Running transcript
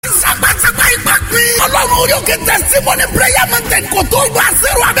orí òkè testimony prayer mountain kò tó gba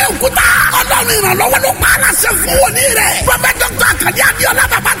zero Abẹ́òkúta. Ọlọ́run ìrànlọ́wọ́ ló pa aláṣẹ fún wòlíì rẹ̀. Prophet Dr. Akande Abiola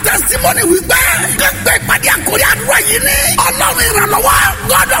bàbá testimony wípé kẹ́gbẹ́ ìpàdé àkórí àdúrà yìí ní. Ọlọ́run ìrànlọ́wọ́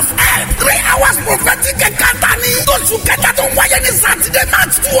God of help 3 hours prophetic encounter ní. Oṣù kẹta tó ń wáyé ní Saturday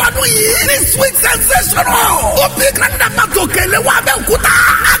March 2 ọdún yìí. Ní sweet sensational. Obi Grand Amato Kele wa Abẹ́òkúta.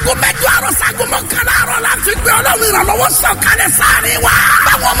 Aago mẹ́jọ àárọ̀ sago mọ́kànlá àárọ̀ la fi gbé Ọlọ́run ìrànlọ́wọ́ sọ̀kalẹ̀ sáàrin wa.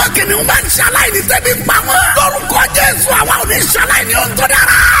 Báwọn ọmọ kìnìún bá ń ṣaláì ní tẹ́bí pa wọn. Lórúkọ Jésù àwa ò ní ṣaláì ní ohun tó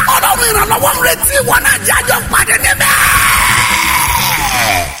dára. Ọlọ́run ìrànlọ́wọ́ ń retí wọn náà jájọ́ pàdé níbẹ̀.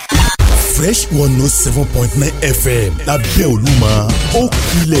 Fresh 107.9 FM lábẹ́ Olúmọ ó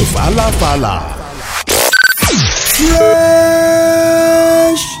kilẹ̀ fàlàfàlà.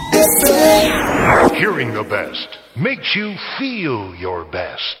 Fresh FM. Hearing the best makes you feel your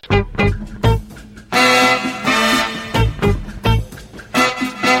best.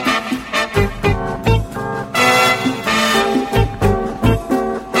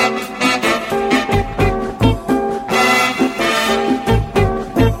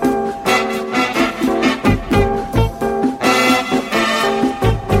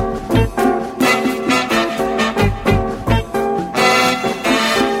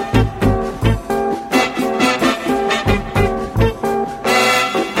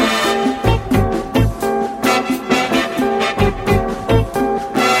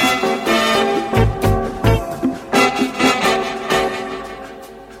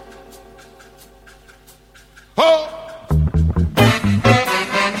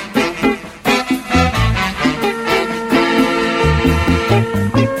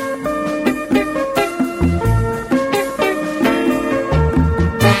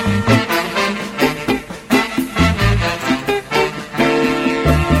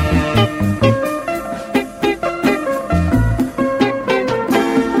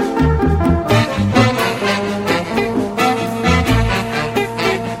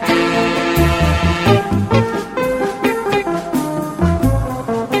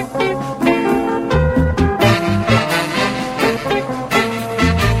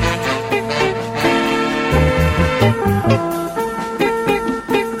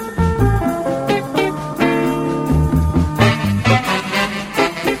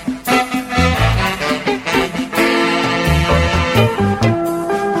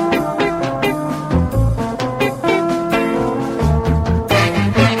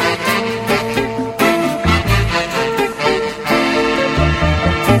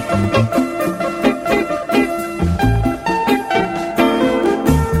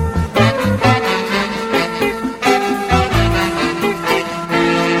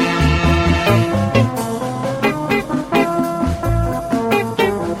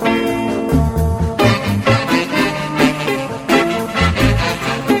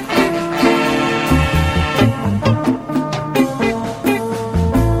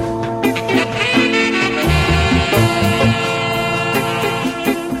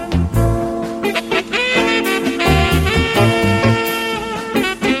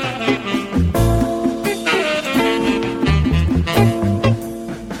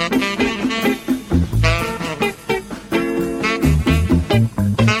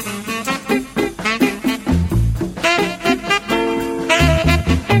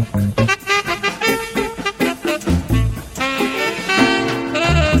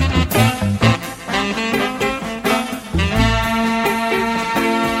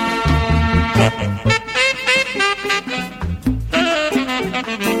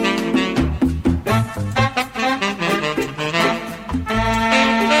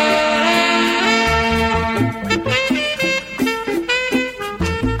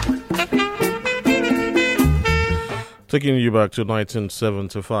 Taking you back to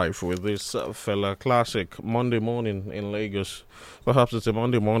 1975 with this fella classic, Monday Morning in Lagos. Perhaps it's a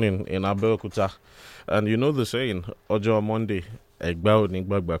Monday morning in Abeokuta. And you know the saying, Ojo Monday, Egba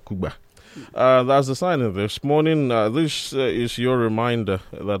Onigbagba Kuba. That's the sign of this morning. This is your reminder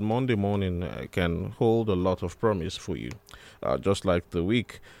that Monday morning can hold a lot of promise for you. Just like the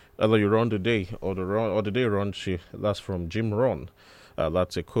week, either you run the day or the day runs you. That's from Jim Rohn.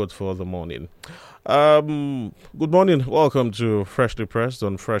 That's a quote for the morning. Good morning. Welcome to Freshly Pressed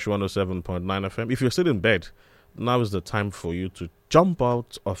on Fresh 107.9 FM. If you're still in bed, now is the time for you to jump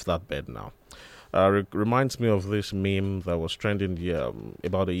out of that bed now. Reminds me of this meme that was trending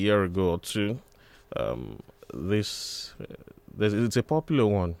about a year ago or two. It's a popular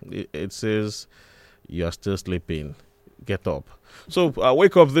one. It says, "You're still sleeping. Get up." So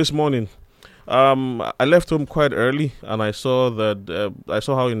wake up this morning I left home quite early, and I saw that I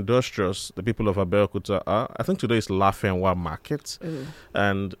saw how industrious the people of Abeokuta are. I think today is Lafenwa Market,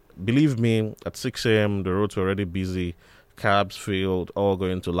 and believe me, at 6 a.m. the roads were already busy. Cabs filled, all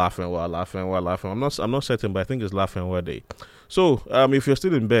going to Lafenwa. I'm not certain, but I think it's Lafenwa Day. So, if you're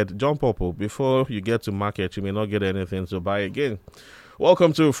still in bed, jump up before you get to market. You may not get anything to buy again.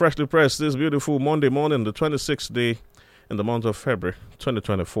 Welcome to Freshly Pressed this beautiful Monday morning, the 26th day in the month of February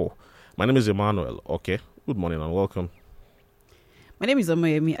 2024. My name is Emmanuel. Okay, good morning and welcome. My name is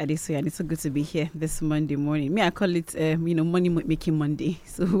Omoyemi Adesoya, and it's so good to be here this Monday morning. I call it, money making Monday.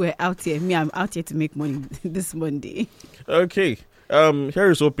 So we're out here. I'm out here to make money this Monday. Okay. Here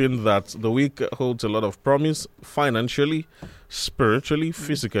is hoping that the week holds a lot of promise financially, spiritually,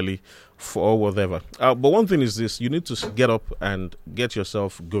 physically, for whatever. But one thing is this: you need to get up and get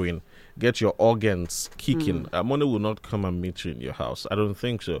yourself going. Get your organs kicking. Money will not come and meet you in your house. I don't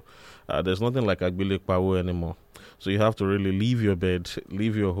think so. There's nothing like Agbilik Pawo anymore. So you have to really leave your bed,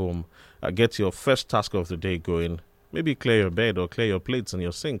 leave your home, get your first task of the day going. Maybe clear your bed or clear your plates and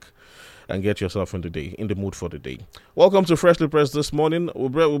your sink and get yourself in the mood for the day. Welcome to Freshly Pressed this morning.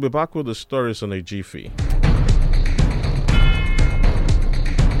 We'll be back with the stories on a jiffy.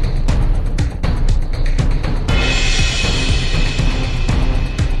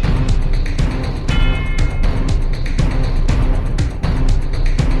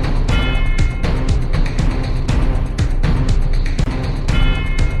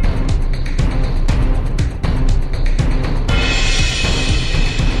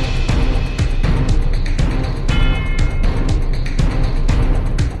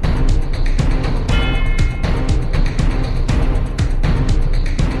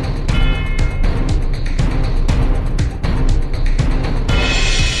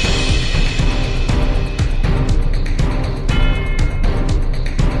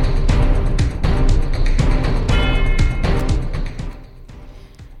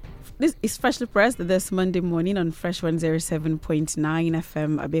 This is Freshly Pressed this Monday morning on Fresh 107.9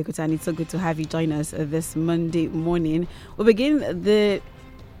 FM Abeokuta, and it's so good to have you join us this Monday morning. We'll begin the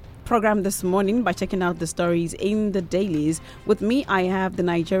program this morning by checking out the stories in the dailies. With me, I have the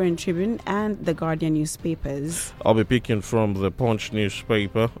Nigerian Tribune and the Guardian newspapers. I'll be picking from the Punch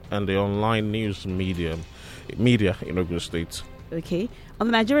newspaper and the online news media in Ogun State. Okay. On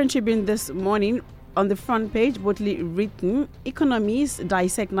the Nigerian Tribune this morning, on the front page, boldly written, economists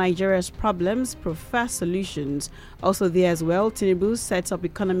dissect Nigeria's problems, prefer solutions. Also there as well, Tinubu sets up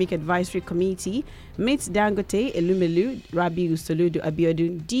economic advisory committee, meets Dangote, Elumelu, Rabiu Soludo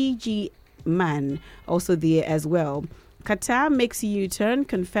Abiodun, DG Man. Also there as well. Qatar makes U-turn,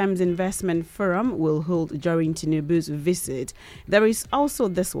 confirms investment forum will hold during Tinubu's visit. There is also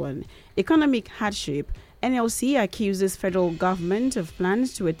this one, economic hardship. NLC accuses federal government of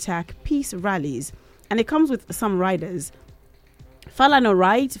plans to attack peace rallies. And it comes with some riders. Falano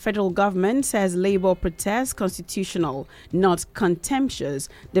right, federal government says labor protests constitutional, not contemptuous.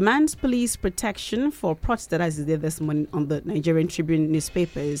 Demands police protection for protesters this morning on the Nigerian Tribune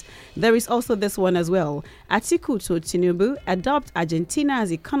newspapers. There is also this one as well. Atiku to Tinubu adopt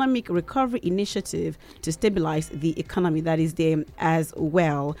Argentina's economic recovery initiative to stabilize the economy. That is there as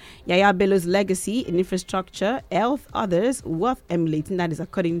well. Yaya Bello's legacy in infrastructure, health, others worth emulating. That is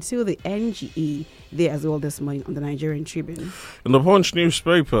according to the NGE. There as well this morning on the Nigerian Tribune. In the Punch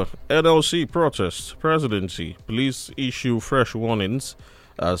newspaper, NLC protests, presidency, police issue fresh warnings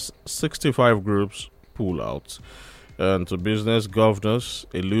as 65 groups pull out. And to business governors,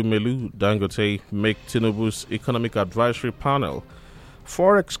 Elumelu, Dangote make Tinubu's economic advisory panel.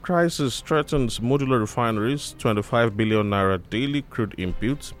 Forex crisis threatens modular refineries, 25 billion naira daily crude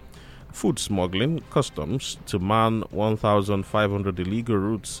inputs. Food smuggling, customs to man 1,500 illegal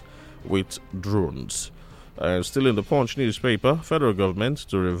routes with drones. Still in the Punch newspaper, federal government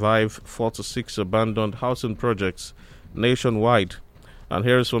to revive 46 abandoned housing projects nationwide. And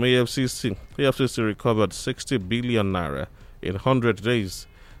here's from AFCC. AFCC recovered 60 billion naira in 100 days,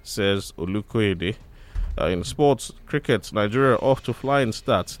 says Olukoyede. In sports, cricket, Nigeria off to flying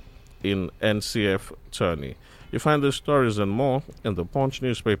start in NCF tourney. You find these stories and more in the Punch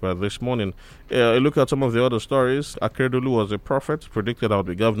newspaper this morning. A look at some of the other stories. Akeredolu was a prophet, predicted I'll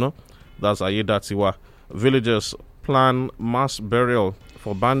be governor. That's Ayedatiwa. Villagers plan mass burial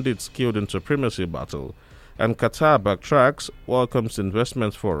for bandits killed in supremacy battle. And Qatar backtracks, welcomes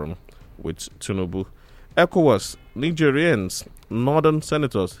investment forum with Tinubu. ECOWAS, Nigerians, northern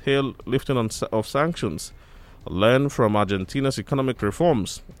senators hail lifting of sanctions. Learn from Argentina's economic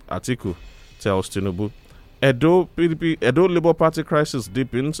reforms, Atiku tells Tinubu. Edo Labour Party crisis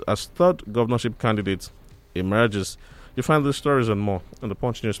deepens as third governorship candidate emerges. You find these stories and more in the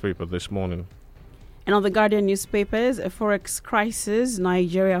Punch newspaper this morning. And on the Guardian newspapers, a forex crisis,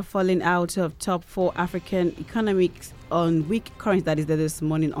 Nigeria falling out of top 4 African economics on weak currency. That is there this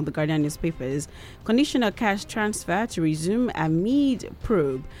morning on the Guardian newspapers. Conditional cash transfer to resume amid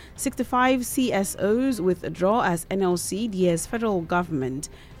probe. 65 CSOs withdraw as NLC, DS federal government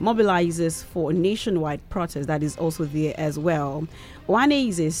mobilizes for nationwide protest. That is also there as well. Wale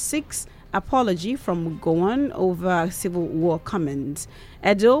is 6 apology from Gowon over civil war comments.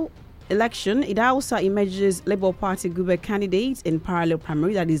 Edo election, Idausa emerges Labour Party guber candidate in parallel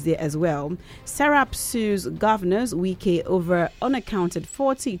primary. That is there as well. Serap sues governors Wike over unaccounted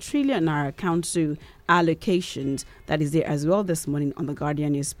 40 trillion naira council allocations. That is there as well this morning on the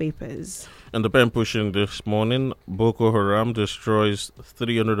Guardian newspapers. And the pen pushing this morning, Boko Haram destroys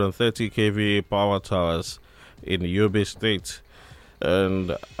 330 kVA power towers in Yobe State.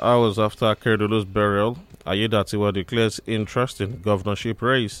 And hours after Akeredolu's burial, Ayedatiwa declares interest in governorship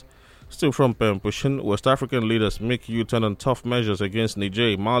race. Still from pen pushing, West African leaders make U-turn on tough measures against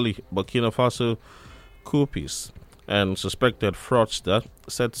Niger, Mali, Burkina Faso coups, and suspected fraudster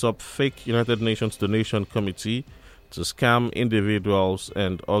sets up fake United Nations donation committee to scam individuals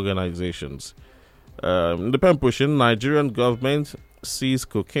and organizations. The pen pushing, Nigerian government seized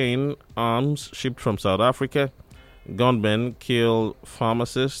cocaine, arms shipped from South Africa. Gunmen kill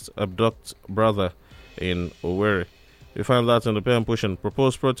pharmacist, abduct brother in Owerri. You find that in the pen pushing.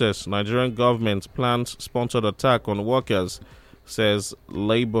 Proposed protest. Nigerian government plans sponsored attack on workers, says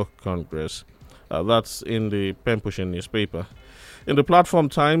Labour Congress. That's in the pen pushing newspaper. In the Platform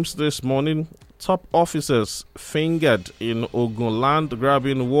Times this morning, top officers fingered in Ogun land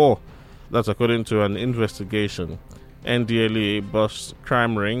grabbing war. That's according to an investigation. NDLA busts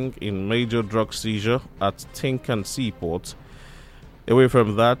crime ring in major drug seizure at Tinkan Seaport. Away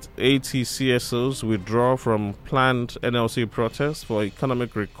from that, ATCSOs withdraw from planned NLC protests for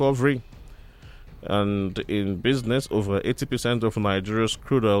economic recovery. And in business, over 80% of Nigeria's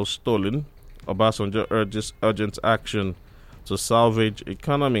crude oil stolen. Obasanjo urges urgent action to salvage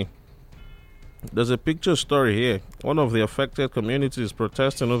economy. There's a picture story here. One of the affected communities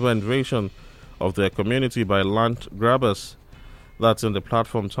protesting over invasion of their community by land grabbers. That's in the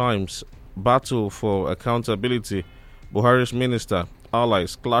Platform Times. Battle for accountability. Buhari's minister,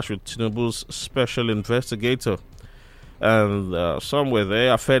 allies clash with Tinubu's special investigator. And somewhere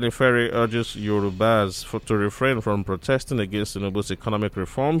there, Afenifere urges Yorubas to refrain from protesting against Tinubu's economic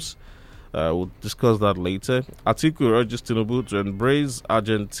reforms. We'll discuss that later. Atiku urges Tinubu to embrace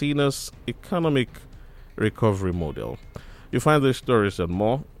Argentina's economic recovery model. You find these stories and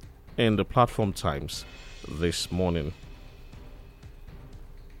more in the Platform Times this morning.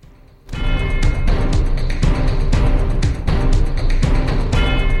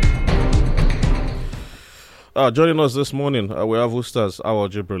 Joining us this morning, we have Ustaz Awal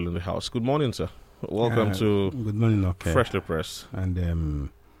Jibril in the house. Good morning, sir. Welcome to Good morning, okay. Freshly Pressed. And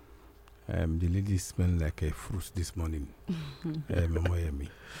the lady smelled like a fruit this morning.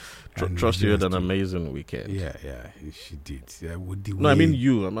 Trust you had an amazing weekend. Yeah, she did. No, I mean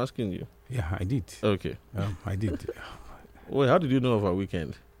you. I'm asking you. Yeah, I did. Okay. I did. Wait, how did you know of our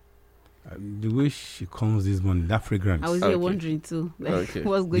weekend? The way she comes this morning, that fragrance. I was here wondering too. What's going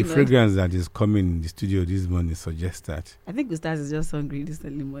on? The fragrance that is coming in the studio this morning suggests that. I think Ustaz is just hungry this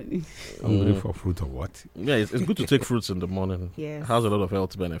early morning. Hungry for fruit or what? Yeah, it's good to take fruits in the morning. Yes. It has a lot of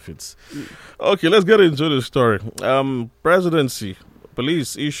health benefits. Okay, let's get into the story. Presidency.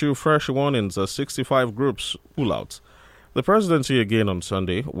 Police issue fresh warnings as 65 groups pull out. The presidency again on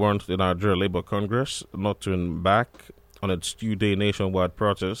Sunday warned the Nigeria Labour Congress not to embark on its two-day nationwide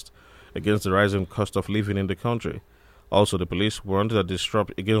protest against the rising cost of living in the country. Also, the police warned that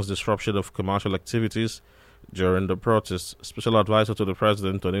against disruption of commercial activities during the protests. Special advisor to the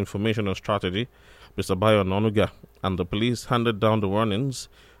president on information and strategy, Mr. Bayo Nonuga, and the police handed down the warnings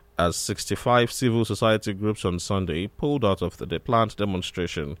as 65 civil society groups on Sunday pulled out of the planned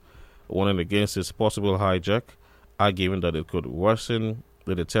demonstration, warning against its possible hijack, arguing that it could worsen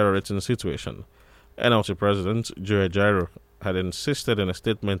the deteriorating situation. NLC President Joe Jairo had insisted in a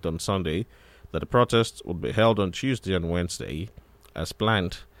statement on Sunday that the protests would be held on Tuesday and Wednesday as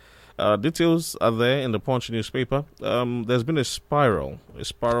planned. Details are there in the Punch newspaper. There's been a spiral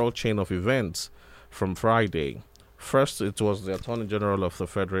chain of events from Friday. First, it was the Attorney General of the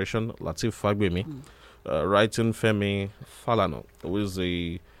Federation, Lateef Fagbemi, writing Femi Falana, who is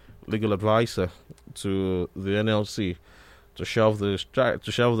the legal advisor to the NLC, to shelve the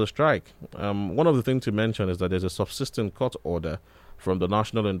strike. One of the things to mention is that there's a subsistent court order from the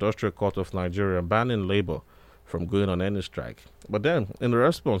National Industrial Court of Nigeria banning labor from going on any strike. But then, in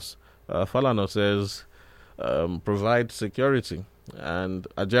response, Falana says provide security. And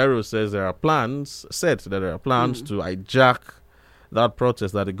Ajero says there are plans to hijack that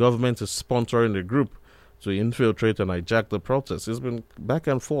protest, that the government is sponsoring the group to infiltrate and hijack the protest. It's been back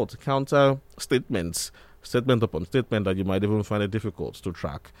and forth, counter statements, statement upon statement that you might even find it difficult to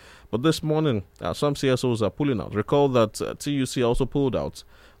track. But this morning, some CSOs are pulling out. Recall that TUC also pulled out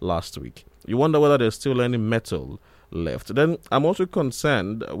last week. You wonder whether there's still any metal left. Then I'm also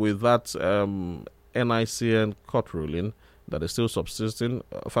concerned with that NICN court ruling that is still subsisting.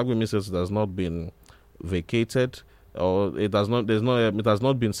 Fagbemi says it has not been vacated, or it has not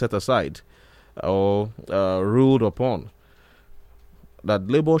been set aside or ruled upon. That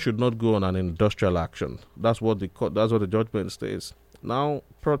labor should not go on an industrial action. That's what the judgment states. Now,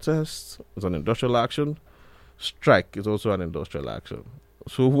 protest is an industrial action. Strike is also an industrial action.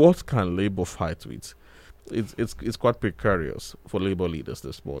 So, what can labor fight with? It's quite precarious for labor leaders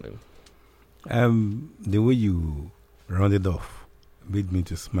this morning. The way you rounded off made me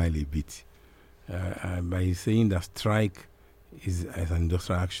to smile a bit by saying that strike is an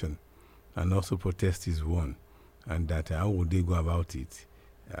industrial action, and also protest is one, and that how would they go about it?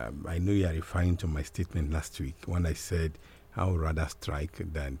 I know you are referring to my statement last week when I said I would rather strike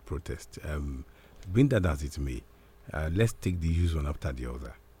than protest. Being that as it may, let's take the use one after the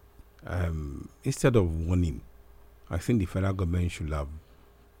other. Instead of warning, I think the federal government should have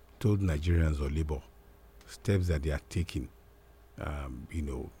told Nigerians or labor steps that they are taking,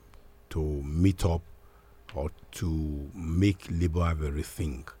 to meet up or to make labor have a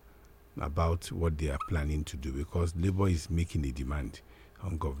rethink about what they are planning to do, because labor is making a demand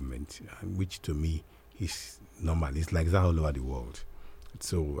on government, which to me is normal. It's like that all over the world.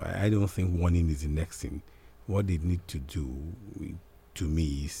 So I don't think warning is the next thing. What they need to do, to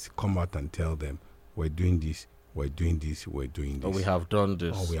me, is come out and tell them, we're doing this, we're doing this, we're doing this. Or we have done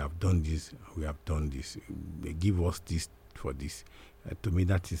this. Or we have done this, we have done this. They give us this for this. To me,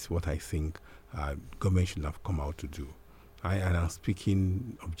 that is what I think government should have come out to do. And I'm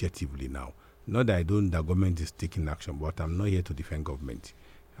speaking objectively now. Not that that government is taking action, but I'm not here to defend government.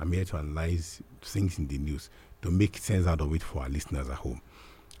 I'm here to analyze things in the news, to make sense out of it for our listeners at home.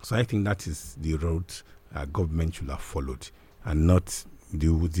 So I think that is the road government should have followed, and not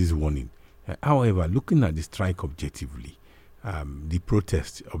this warning. However, looking at the strike objectively, the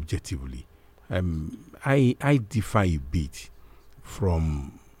protest objectively, I differ a bit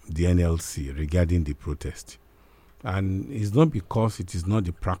from the NLC regarding the protest. And it's not because it is not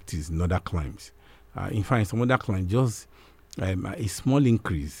the practice in other climes. In fact, some other climes, just a small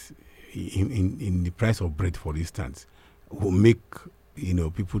increase in the price of bread, for instance, will make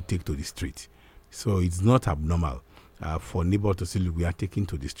people take to the street. So it's not abnormal for neighbor to say, look, we are taking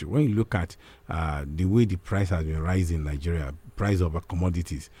to the street. When you look at the way the price has been rising in Nigeria, price of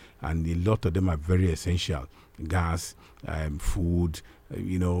commodities, and a lot of them are very essential: gas, food,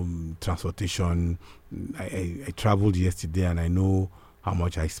 transportation. I traveled yesterday and I know how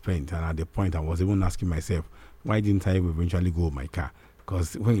much I spent, and at the point I was even asking myself, why didn't I eventually go with my car?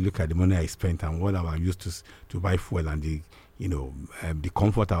 Because when you look at the money I spent and what I used to buy fuel, and the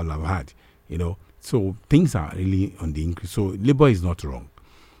comfort I will have had, so things are really on the increase. So labor is not wrong,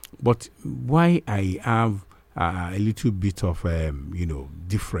 but why I have a little bit of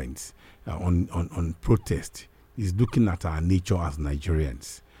difference on protest is looking at our nature as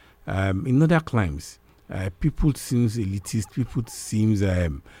Nigerians. In other climes, people seems elitist, people seems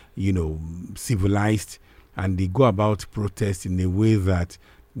civilized, and they go about protest in a way that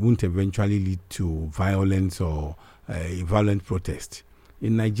won't eventually lead to violence or a violent protest.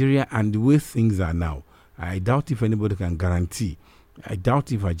 In Nigeria, and the way things are now, I doubt if anybody can guarantee, I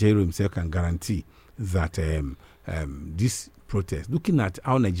doubt if Ajero himself can guarantee that this protest, looking at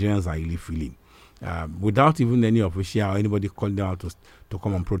how Nigerians are really feeling, without even any official or anybody calling them out to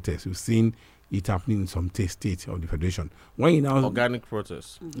come and protest. We've seen it happening in some states of the Federation. When you now organic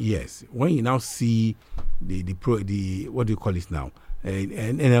protests. Yes. When you now see the what do you call it now?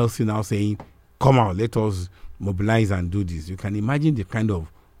 NLC now saying, come out, let us mobilize and do this. You can imagine the kind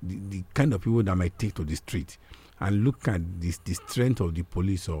of people that might take to the street, and look at the strength of the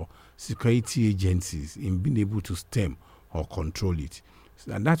police or security agencies in being able to stem or control it.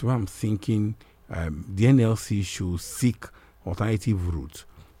 So, and that's why I'm thinking the NLC should seek alternative routes.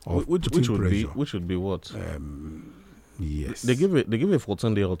 Which would be what? Yes. They give a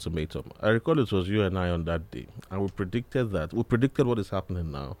 14-day ultimatum. I recall it was you and I on that day, and we predicted that. We predicted what is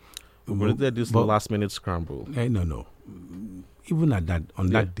happening now. We predicted this last-minute scramble. No. Even at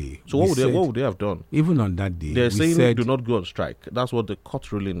that day. So what would they have done? Even on that day, they're saying do not go on strike. That's what the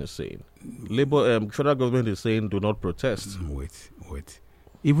court ruling is saying. Federal government is saying do not protest. Wait.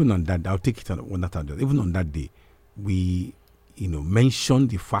 even on that, I'll take it on one that. Even on that day, we, mentioned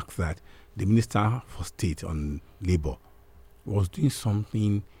the fact that the Minister for State on Labour was doing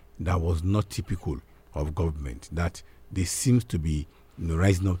something that was not typical of government, that they seems to be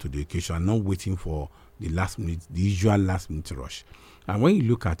rising up to the occasion and not waiting for the usual last minute rush. And when you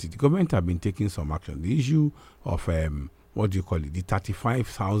look at it, the government have been taking some action. The issue of the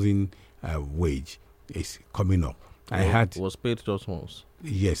 35,000 wage is coming up. Was paid just once.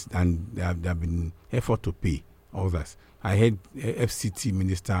 Yes, and there have been effort to pay others. I heard FCT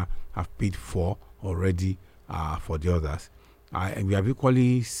minister have paid 4 already for the others. We have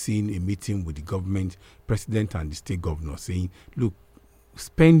equally seen a meeting with the government, president and the state governor saying, look,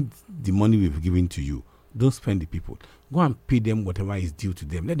 spend the money we've given to you. Don't spend the people. Go and pay them whatever is due to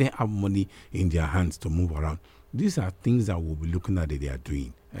them. Let them have money in their hands to move around. These are things that we'll be looking at that they are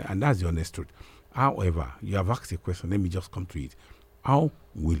doing. And that's the honest truth. However, you have asked a question. Let me just come to it. How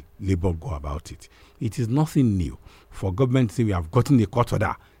will Labour go about it? It is nothing new for government to say we have gotten a court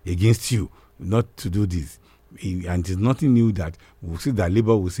order against you not to do this. And it is nothing new that we'll see that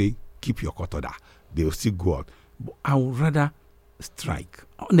Labour will say, keep your court order. They will still go out. But I would rather strike,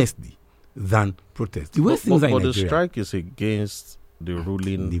 honestly, than protest. The way things are in Nigeria, the strike is against the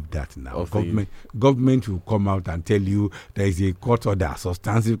ruling. Leave that now. Government will come out and tell you there is a court order,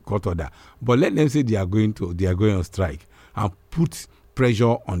 substantive court order. But let them say they are going on strike and put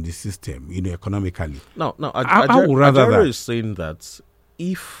pressure on the system, economically. Now, I would rather Ajero is saying that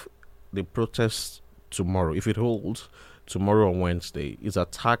if the protest tomorrow, if it holds tomorrow on Wednesday, is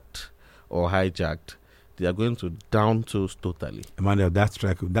attacked or hijacked, they are going to down tools totally. Emmanuel,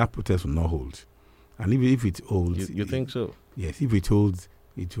 that protest will not hold. And if it holds... You think so? Yes, if it holds,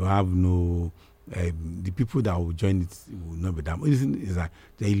 it will have no... the people that will join it will not be damaged. Is that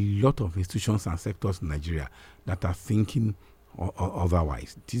there are a lot of institutions and sectors in Nigeria that are thinking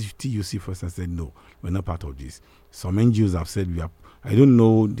otherwise. TUC first has said, no, we're not part of this. Some NGOs have said, I don't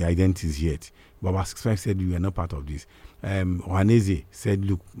know the identities yet, but our 65 said we are not part of this. Ohaneze said,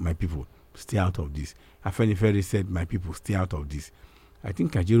 look, my people, stay out of this. Afenifere said, my people, stay out of this. I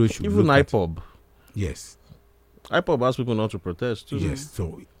think Ajero should even IPOB. Yes. IPOB asks people not to protest too. Yes.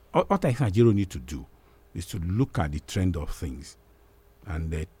 So what I think Ajero need to do is to look at the trend of things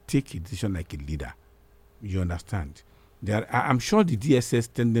and take a decision like a leader. You understand? I'm sure the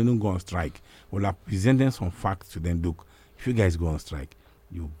DSS tell them to go on strike. Will have presented some facts to them. Look, if you guys go on strike,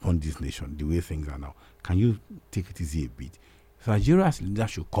 you burn this nation the way things are now. Can you take it easy a bit? So Nigeria's leader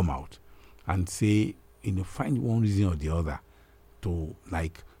should come out and say, find one reason or the other to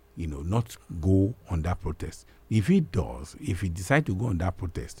not go on that protest. If he decides to go on that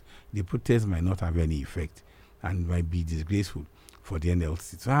protest, the protest might not have any effect and might be disgraceful for the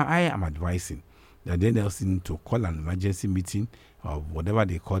NLC. So I am advising that the NLC need to call an emergency meeting of whatever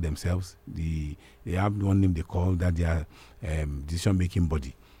they call themselves. They have one name they call that their decision-making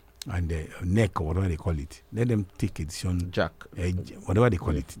body. And NEC or whatever they call it, let them take a decision. Whatever they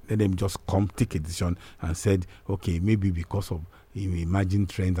call it, let them just come take a decision and said, okay, maybe because of emerging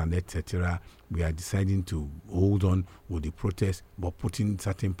trends and etc., we are deciding to hold on with the protest, but putting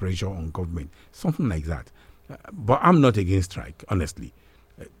certain pressure on government, something like that. But I'm not against strike, honestly.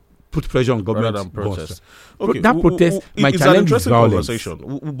 Put pressure on government rather than protest. Okay, that protest might challenge violence.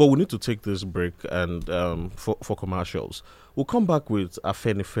 Conversation, but we need to take this break and for commercials. We'll come back with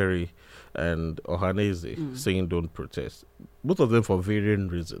Afenifere and Ohaneze saying don't protest. Both of them for varying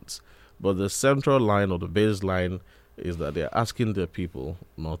reasons. But the central line or the baseline is that they're asking their people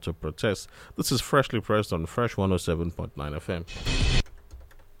not to protest. This is Freshly Pressed on Fresh 107.9 FM.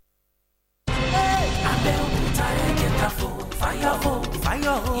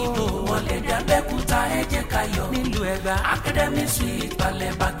 Ìbò wọlé dàbẹ́kúta ẹ̀jẹ̀ kayọ̀ nílùú Ẹ̀gbá Academy Suite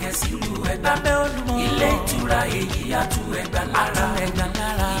balẹ̀ bàgẹ́ sílùú Ẹ̀gbá lábẹ́ Olúmọ ilé ìtura èyí àtú Ẹ̀gbá lára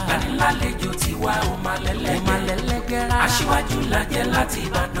ìgbanilálejò tiwa ò máa lẹ́lẹ́gẹ́rẹ́ aṣíwájú lajẹ́ láti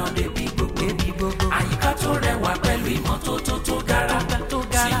Ìbàdàn débi gbogbo àyíká tó rẹwà pẹ̀lú ìmọ́tótó tó gara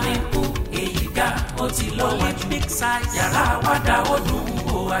swimming pool èyí ga ó ti lọ́wọ́jú yàrá àwàdà ó dùn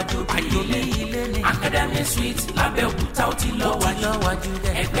ó àjòbí ilé ní Academy Suite lábẹ́òkúta ó ti lọ́wọ́jú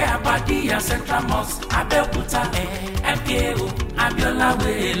ẹgbẹ́ Abadíyà Central Mosque Abẹ́òkúta MKO Abiola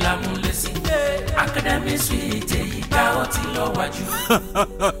Way Lámúlẹ́sí Academy Suite èyí ga ó ti lọ́wọ́jú.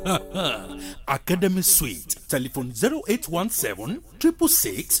 Academy Suite, telephone 0817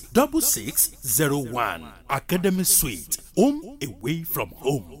 666 6601. Academy Suite, home away from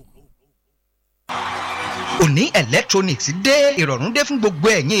home. Òní electronics dé ìrọ̀rùn dé fún gbogbo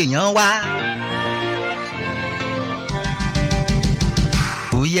ẹ̀yin èèyàn wa.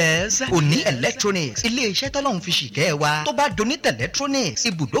 Oh yes, Oni Electronics, ilé-iṣẹ́ tọ́lọ́run fi ṣìkẹ́ wa. Tó bá donate electronics,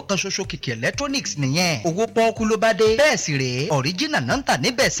 ibùdó kan ṣoṣo kìkì electronics nìyẹn. Owó pọ́ọ́kú ló bá dé. Bẹ́ẹ̀ sì rèé, original náà ń tà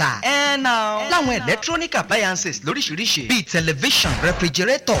níbẹ̀ sà. Láwọn electronic appliances lóríṣiríṣi bíi television,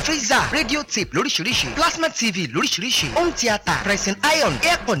 refrigerator, freezer, radio tape lóríṣiríṣi, plasma TV lóríṣiríṣi, home theatre, pressing iron,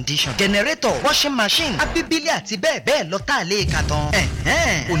 air condition, generator, washing machine, abibili àti bẹ́ẹ̀ bẹ́ẹ̀ lọ tá a lè kà tán.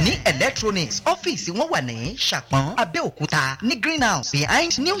 Oni Electronics ọ́fíìsì wọn wà ní Ṣàpọ́n, Abẹ́òkúta, ní Greenhouse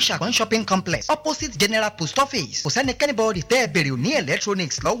behind New Ṣàpọ́n shopping complex opposite General Post Office. Kò sẹ́ni kẹ́nìbọ̀dì tẹ́ ẹ bèrè Oni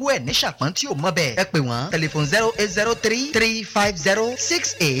Electronics lọ́wọ́ ẹ̀ ní Ṣàpọ́n tí ò mọ̀ bẹ́ẹ̀. Ẹ pè wọ́n tẹlifon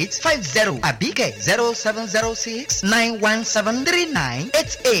 08033506850 àbíkẹ́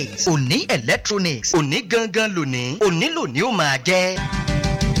 0706917398. Oni Electronics, òní gangan lónìí, òní lónìí ó máa jẹ́.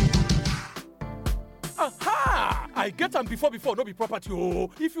 Aha! I get am before, no be property.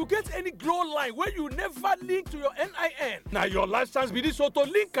 Oh, if you get any glow line where you never link to your NIN, now your license be this auto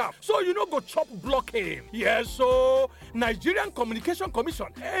link up, so you no go chop blocking. Yes, so Nigerian Communication Commission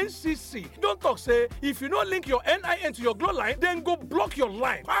 (NCC) don't talk say if you no link your NIN to your glow line, then go block your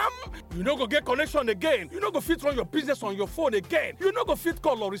line. You no go get connection again. You no go fit run your business on your phone again. You no go fit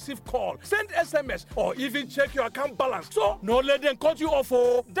call or receive call, send SMS, or even check your account balance. So no let them cut you off.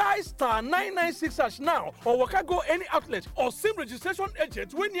 Oh, dial *996# now, or waka go any outlet or SIM registration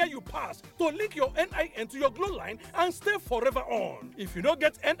agent when near you pass to link your NIN to your glow line and stay forever on. If you don't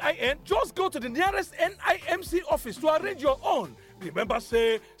get NIN, just go to the nearest NIMC office to arrange your own. Remember,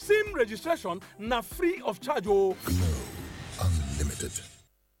 say SIM registration na free of charge. Oh, Glow Unlimited.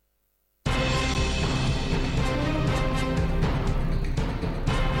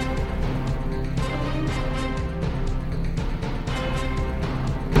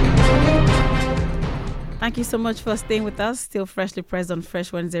 Thank you so much for staying with us. Still freshly pressed on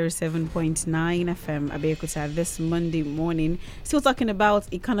Fresh 107.9 FM Abeokuta this Monday morning. Still talking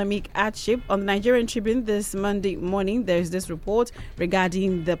about economic hardship. On the Nigerian Tribune this Monday morning, there is this report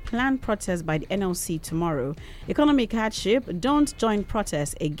regarding the planned protest by the NLC tomorrow. Economic hardship, don't join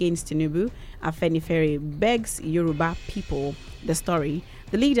protests against Tinubu. Afenifere begs Yoruba people. The story.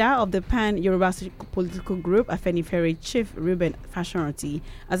 The leader of the Pan-Yoruba political group, Afenifere Chief Reuben Fashoranti,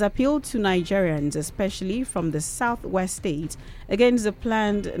 has appealed to Nigerians, especially from the southwest states, against the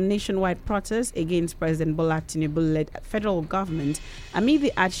planned nationwide protest against President Bola Tinubu-led federal government amid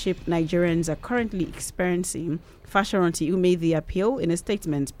the hardship Nigerians are currently experiencing. Fashoranti, who made the appeal in a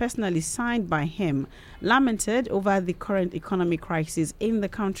statement personally signed by him, lamented over the current economic crisis in the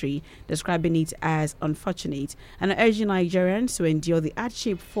country, describing it as unfortunate, and urging Nigerians to endure the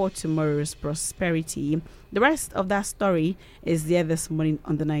hardship for tomorrow's prosperity. The rest of that story is there this morning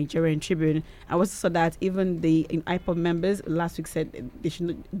on the Nigerian Tribune. I also saw that even the IPOB members last week said they should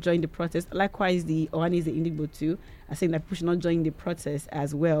not join the protest. Likewise, the Ohanis, the Indigo too, are saying that people should not join the protest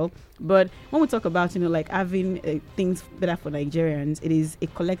as well. But when we talk about, like having things better for Nigerians, it is a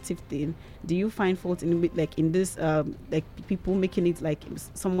collective thing. Do you find fault in this, like people making it like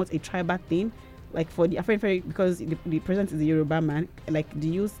somewhat a tribal thing? Like for the Afenifere, because the president is a Yoruba man, like do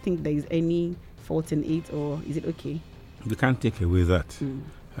you think there is any fault in it, or is it okay? You can't take away that.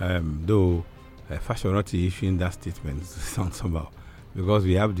 Though Fashoranti issuing that statement sounds somehow, because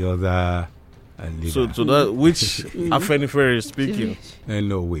we have the other leader. So that which Afenifere is speaking?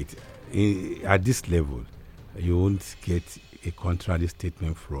 No, wait. At this level, you won't get a contrary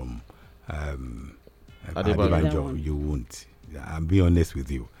statement from Adebanjo. You won't. I'll be honest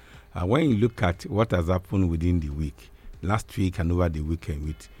with you. When you look at what has happened within the week, last week and over the weekend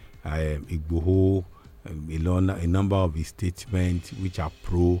with Igboho, a number of his statements which are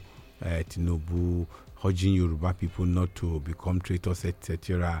pro Tinubu, urging Yoruba people not to become traitors,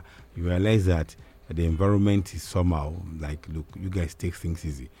 etc. You realize that the environment is somehow like, look, you guys take things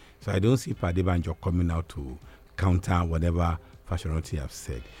easy. So I don't see Adebanjo coming out to counter whatever Fashoranti have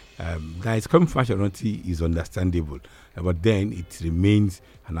said. That is coming from Fashoranti is understandable, but then it remains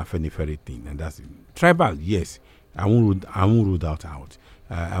an Afenifere thing, and that's it. Tribal, yes. I won't rule that out.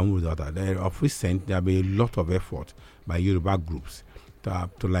 Of recent, there have been a lot of effort by Yoruba groups to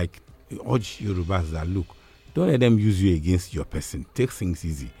like urge Yorubas that, look, don't let them use you against your person. Take things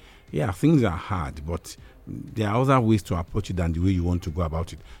easy. Yeah, things are hard, but there are other ways to approach it than the way you want to go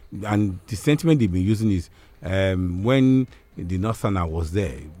about it. And the sentiment they've been using is when the Northerner was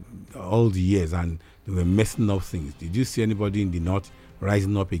there all the years and they were messing up things. Did you see anybody in the North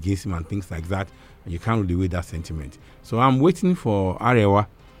rising up against him and things like that? You can't really weigh that sentiment. So I'm waiting for Arewa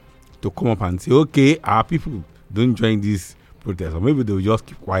to come up and say, okay, our people don't join this protest, or maybe they'll just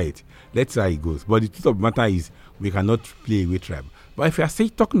keep quiet. Let's see how it goes. But the truth of the matter is, we cannot play with tribe. But if you are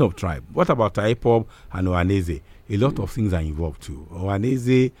talking of tribe, what about IPOB and Ohanese? a lot of things are involved too.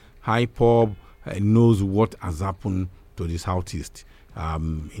 Ohaneze, IPOB knows what has happened to the Southeast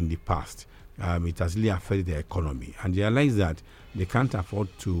in the past. It has really affected their economy, and they realize that they can't afford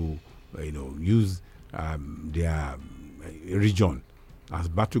to, use their region as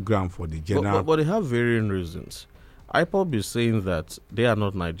battleground for the general. But they have varying reasons. IPOB is saying that they are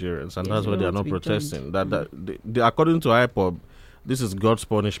not Nigerians, and that's why they are not protesting. According to IPOB, this is God's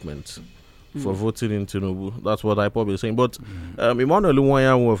punishment for voting in Tinubu. That's what IPOB is saying. But Emmanuel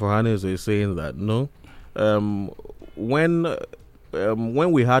Nwanyanwu of Ohaneze is saying that no,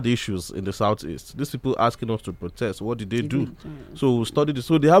 when we had issues in the Southeast, these people asking us to protest, what did they do? So we studied this.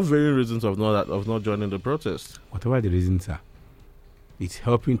 So they have varying reasons of not joining the protest. Whatever the reasons are, it's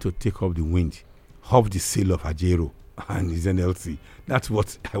helping to take up the wind of the sail of Ajero and his NLC. That's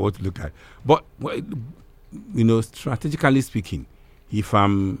what I want to look at. But, strategically speaking, if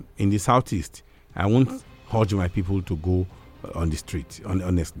I'm in the Southeast, I won't urge my people to go on the street,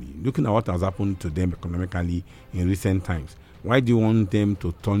 honestly. Looking at what has happened to them economically in recent times, why do you want them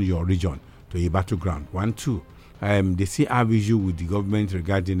to turn your region to a battleground? 1, 2. They see have issue with the government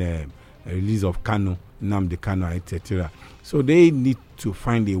regarding a release of Kano, Nnamdi Kano, etc. So they need to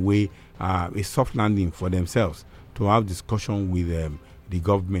find a way, a soft landing for themselves, to have discussion with the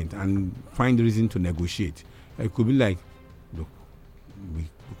government and find reason to negotiate. It could be like, look, we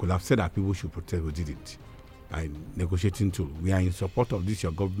could have said that people should protest, we didn't. Negotiating tool. We are in support of this.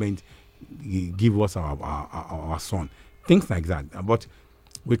 Your government give us our son. Things like that. But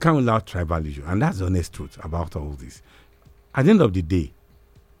we can't allow tribal issue, and that's the honest truth about all this. At the end of the day,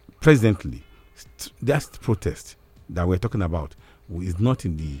 presently, that protest that we're talking about is not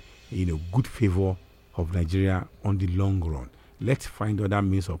in the good favor of Nigeria on the long run. Let's find other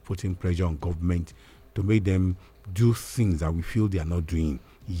means of putting pressure on government to make them do things that we feel they are not doing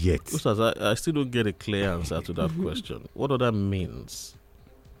yet. Ustaz, I still don't get a clear answer to that question. What other means?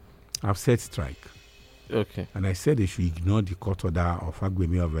 I've said strike. Okay. And I said they should ignore the court order of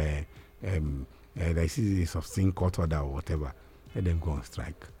Agbemi of the series of sin court order or whatever. Let them go on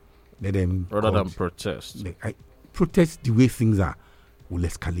strike. Let them rather than protest. Protest the way things are will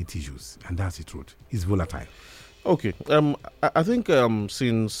escalate issues, and that's the truth. It's volatile. Okay. I think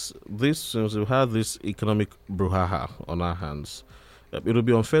since we've had this economic brouhaha on our hands, it would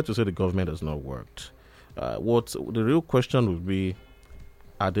be unfair to say the government has not worked. What the real question would be: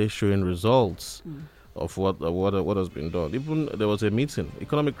 are they showing results of what has been done? Even there was a meeting.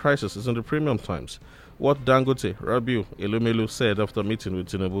 Economic crisis is in the premium times. What Dangote, Rabiu, Elumelu said after meeting with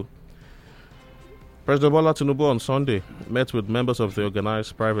Tinubu. President Bola Tinubu on Sunday met with members of the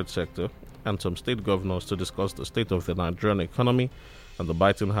organized private sector and some state governors to discuss the state of the Nigerian economy and the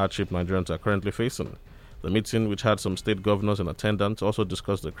biting hardship Nigerians are currently facing. The meeting, which had some state governors in attendance, also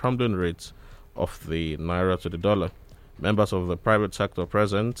discussed the crumbling rates of the naira to the dollar. Members of the private sector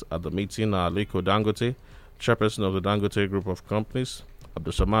present at the meeting are Aliko Dangote, chairperson of the Dangote Group of Companies,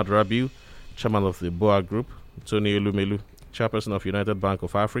 Abdulsamad Rabiu, chairman of the BOA Group, Tony Elumelu, chairperson of United Bank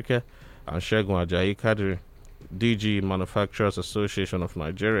of Africa, and Shegun Ajayi Kadiri, DG Manufacturers Association of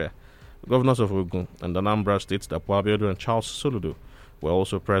Nigeria. The governors of Ogun and Anambra states, Dapo Abiodun and Charles Soludo, were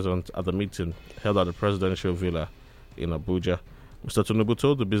also present at the meeting held at the presidential villa in Abuja. Mr. Tinubu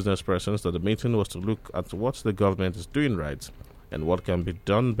told the business persons that the meeting was to look at what the government is doing right and what can be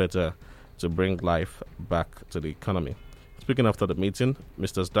done better to bring life back to the economy. Speaking after the meeting,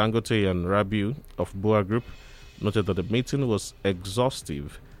 Mr. Dangote and Rabiu of BOA Group noted that the meeting was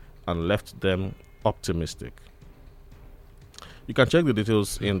exhaustive and left them optimistic. You can check the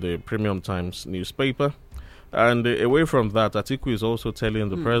details in the Premium Times newspaper. And away from that, Atiku is also telling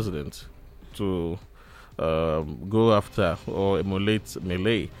the president to go after or emulate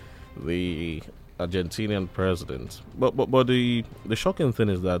Milei, the Argentinian president. But the shocking thing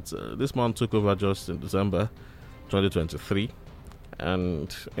is that this man took over just in December 2023,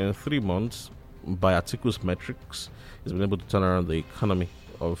 and in 3 months, by Atiku's metrics, he's been able to turn around the economy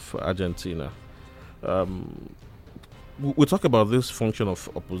of Argentina. We talk about this function of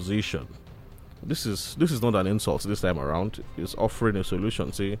opposition. This is not an insult this time around. It's offering a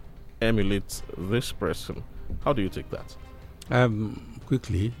solution. Say, emulate this person. How do you take that?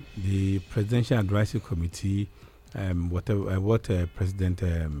 Quickly, the Presidential Advisory Committee, President,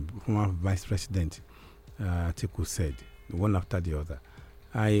 former Vice President Atiku said, one after the other.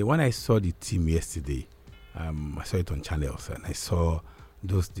 When I saw the team yesterday, I saw it on channels, and I saw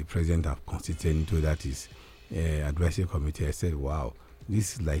the president have constituted into that is advisory committee. I said, wow,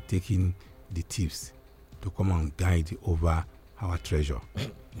 this is like taking the tips to come and guide over our treasure.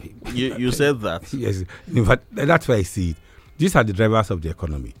 You said that? Yes, but that's why I see it. These are the drivers of the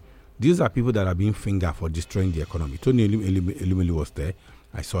economy. These are people that are being fingered for destroying the economy. Tony Elumelu was there.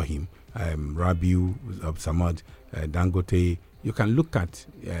 I saw him. Rabiu, Samad, Dangote. You can look at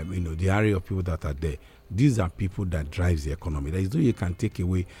the area of people that are there. These are people that drives the economy. There is no you can take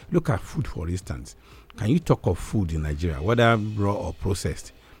away. Look at food, for instance. Can you talk of food in Nigeria, whether raw or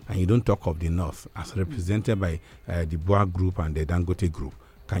processed, and you don't talk of the North as represented by the Boa Group and the Dangote Group?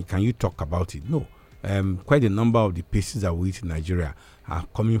 Can you talk about it? No. Quite a number of the pasties that we eat in Nigeria are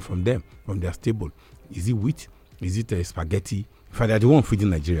coming from them, from their stable. Is it wheat? Is it spaghetti? In fact, they're the one feeding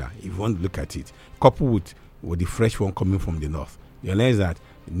Nigeria, if you want to look at it. Coupled with the fresh one coming from the North. You realize that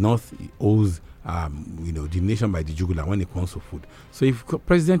the North owes the nation by the jugular when it comes to food. So if the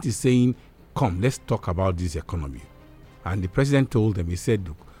president is saying, come, let's talk about this economy. And the president told them, he said,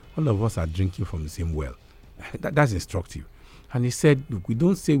 look, all of us are drinking from the same well. That's instructive. And he said, look, we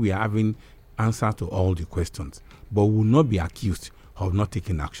don't say we are having answers to all the questions, but we will not be accused of not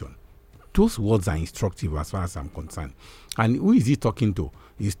taking action. Those words are instructive as far as I'm concerned. And who is he talking to?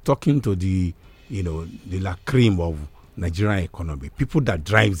 He's talking to the la cream of Nigerian economy, people that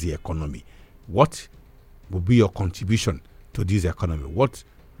drives the economy. What will be your contribution to this economy? What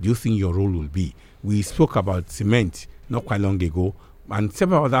do you think your role will be? We spoke about cement not quite long ago, and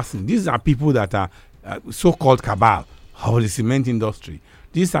several other things. These are people that are so-called cabal of the cement industry.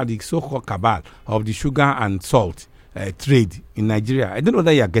 These are the so-called cabal of the sugar and salt trade in Nigeria. I don't know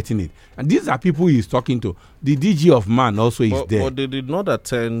whether you are getting it. And these are people he's talking to. The DG of MAN also is there. But they did not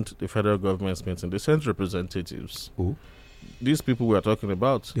attend the federal government's meeting. They sent representatives. Who? These people we are talking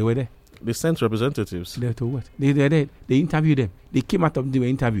about. They were there. They sent representatives. They to what? They there. They interviewed them. They came out of the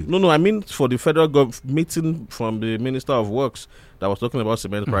interview. No, I mean for the federal meeting from the Minister of Works that was talking about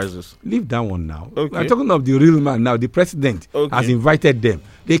cement prices. Leave that one now. Okay. I'm talking of the real man now. The president has invited them.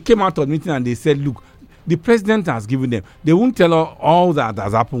 They came out of the meeting and they said, look, the president has given them. They won't tell all that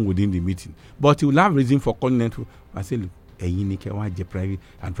has happened within the meeting. But he will have reason for calling them to. I say, look, a private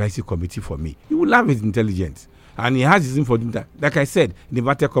and pricing committee for me. He will have his intelligence. And he has reason for doing that. Like I said, in the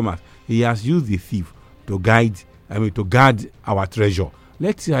inverted commas, he has used the thief to guard our treasure.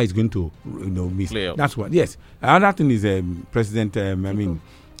 Let's see how he's going to miss. That's what. Yes. Another thing is President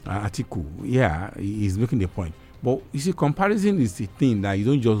Atiku. Yeah, he's making the point. But you see, comparison is the thing that you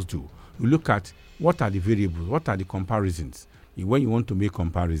don't just do. You look at what are the variables, what are the comparisons. When you want to make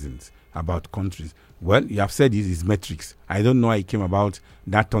comparisons about countries, well, you have said this is metrics. I don't know how it came about,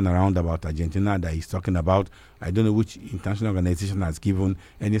 that turnaround about Argentina that he's talking about. I don't know which international organization has given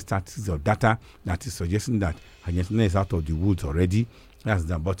any statistics or data that is suggesting that Argentina is out of the woods already. That's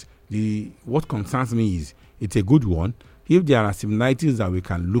that. But what concerns me is it's a good one. If there are similarities that we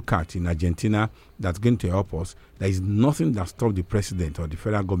can look at in Argentina that's going to help us, there is nothing that stops the president or the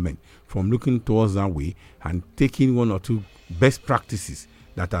federal government from looking towards that way and taking one or two best practices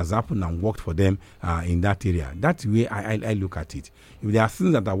that has happened and worked for them in that area. That's the way I look at it. If there are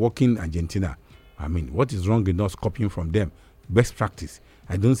things that are working in Argentina, I mean, what is wrong in us copying from them? Best practice.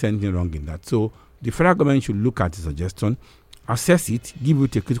 I don't see anything wrong in that. So the federal government should look at the suggestion, assess it, give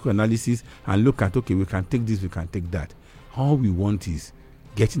it a critical analysis, and look at, okay, we can take this, we can take that. All we want is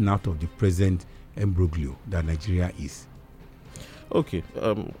getting out of the present imbroglio that Nigeria is. Okay.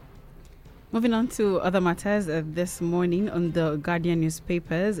 Moving on to other matters this morning on the Guardian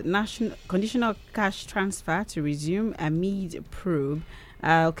newspapers, conditional cash transfer to resume amid probe.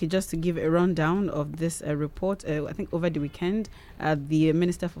 Just to give a rundown of this report, I think over the weekend, the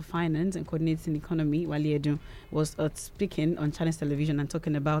Minister for Finance and Coordinating Economy, Wale, was speaking on Chinese television and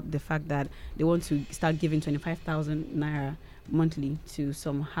talking about the fact that they want to start giving 25,000 naira monthly to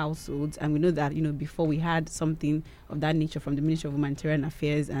some households. And we know that, before we had something of that nature from the Ministry of Humanitarian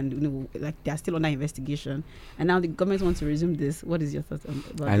Affairs, and, they are still under investigation. And now the government wants to resume this. What is your thoughts on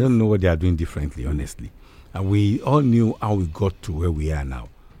about I don't know what they are doing differently, honestly. And we all knew how we got to where we are now.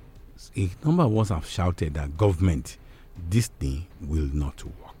 A number of us have shouted that government, this thing will not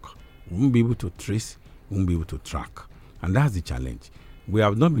work. We won't be able to trace, we won't be able to track. And that's the challenge. We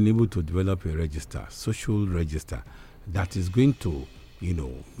have not been able to develop a register, social register, that is going to,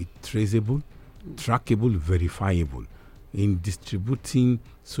 be traceable, trackable, verifiable in distributing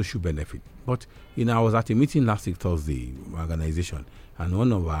social benefit. But, I was at a meeting last week, Thursday, organization, and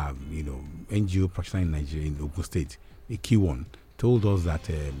one of our, NGO practitioners in Nigeria, in Ogun State, a key one, told us that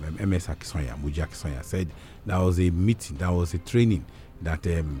MS Muji Akisanya, said there was a meeting, there was a training that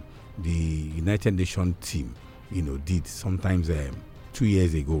the United Nations team, did sometimes 2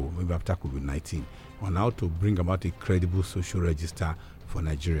 years ago, maybe after COVID-19, on how to bring about a credible social register for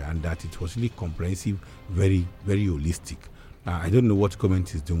Nigeria, and that it was really comprehensive, very, very holistic. I don't know what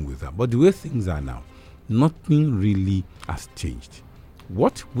government is doing with that, but the way things are now, nothing really has changed.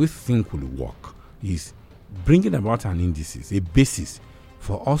 What we think will work is bringing about an indices, a basis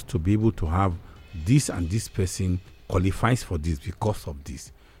for us to be able to have this and this person qualifies for this because of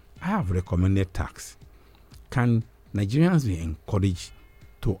this. I have recommended tax. Can Nigerians be encouraged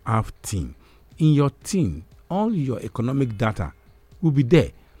to have team? In your team, all your economic data will be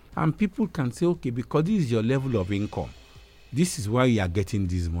there. And people can say, okay, because this is your level of income, this is why you are getting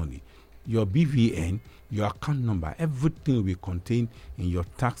this money. Your BVN, your account number, everything will be contained in your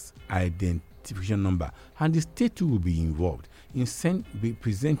tax identification number. And the state too will be involved in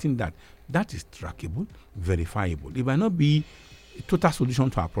presenting that. That is trackable, verifiable. It might not be a total solution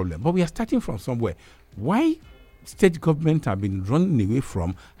to our problem, but we are starting from somewhere. Why state government have been running away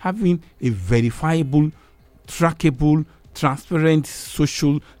from having a verifiable, trackable, transparent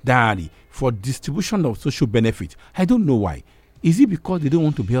social diary for distribution of social benefit? I don't know why. Is it because they don't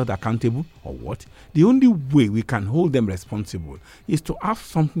want to be held accountable or what? The only way we can hold them responsible is to have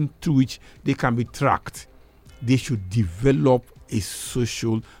something through which they can be tracked. They should develop a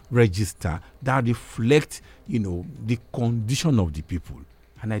social register that reflects, the condition of the people.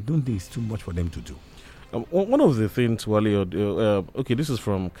 And I don't think it's too much for them to do. One of the things, Wale, okay, this is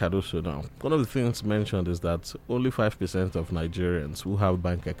from Kadoso now. One of the things mentioned is that only 5% of Nigerians who have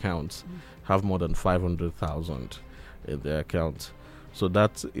bank accounts have more than 500,000 in their account. So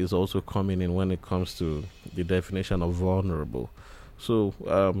that is also coming in when it comes to the definition of vulnerable. So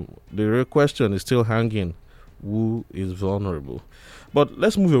the real question is still hanging. Who is vulnerable? But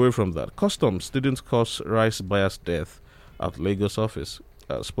let's move away from that. Customs didn't cause rice buyer's death at Lagos office.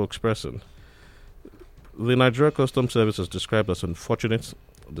 Spokesperson. The Nigeria Customs Service is described as unfortunate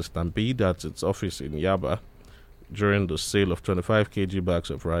the stampede at its office in Yaba during the sale of 25 kg bags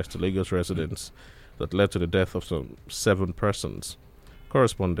of rice to Lagos residents that led to the death of some 7 persons.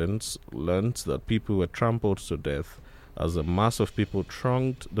 Correspondents learned that people were trampled to death as a mass of people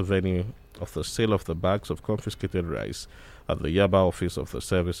thronged the venue of the sale of the bags of confiscated rice at the Yaba office of the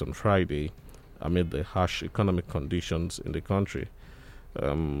service on Friday amid the harsh economic conditions in the country.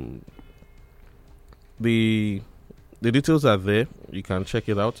 The details are there. You can check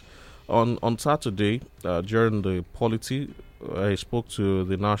it out. On Saturday, during the polity, I spoke to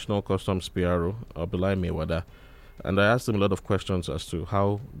the National Customs PRO, Abdullahi Mewada, and I asked him a lot of questions as to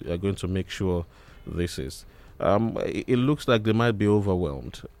how they are going to make sure this is. It looks like they might be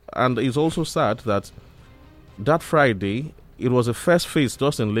overwhelmed. And it's also sad that Friday, it was a first phase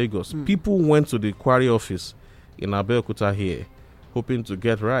just in Lagos. People went to the quarry office in Abeokuta here, hoping to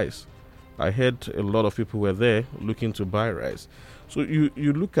get rice. I heard a lot of people were there looking to buy rice. So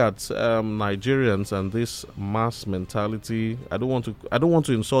you look at Nigerians and this mass mentality. I don't want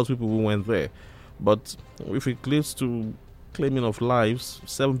to insult people who went there, but if it leads to claiming of lives,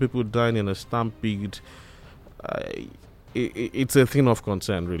 7 people dying in a stampede, it's a thing of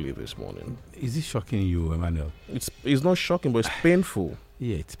concern really this morning. Is it shocking you, Emmanuel? It's not shocking, but it's painful.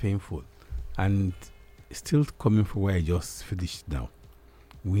 Yeah, it's painful, and still coming from where I just finished now.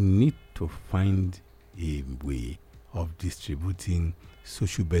 We need to find a way of distributing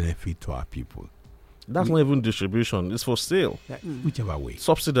social benefit to our people. That's not even distribution. It's for sale. Whichever way.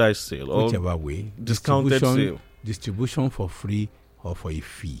 Subsidized sale. Or whichever way. Discounted sale. Distribution for free or for a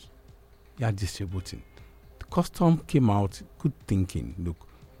fee. They are distributing. The custom came out, good thinking. Look,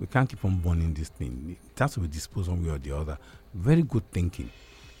 we can't keep on burning this thing. It has to be disposed one way or the other. Very good thinking.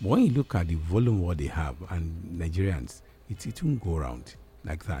 But when you look at the volume what they have and Nigerians, it won't go around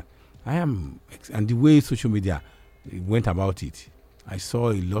like that. And the way social media went about it, I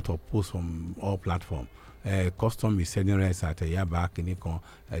saw a lot of posts from all platforms. Custom is selling rice at a year back in Econ.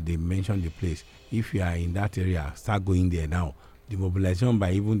 They mentioned the place. If you are in that area, start going there now. The mobilization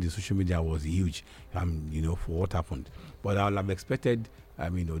by even the social media was huge, for what happened. But I would have expected,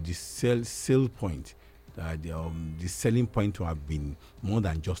 the sale point, the selling point to have been more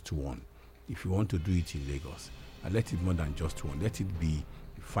than just one. If you want to do it in Lagos, let it more than just one. Let it be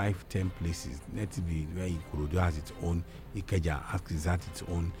 5-10 places. Let it be where Ikorodu has its own, Ikeja has its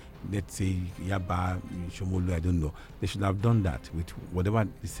own. Let's say Yaba, Shomolu, I don't know. They should have done that with whatever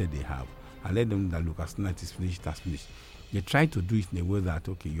they said they have, and let them that look as soon as it's finished, it has finished. They try to do it in a way that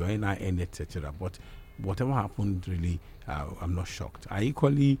you're NIN, etc. But whatever happened, really, I'm not shocked. I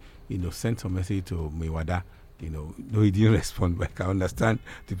equally, sent some message to Mewada. Though he didn't respond, but I can understand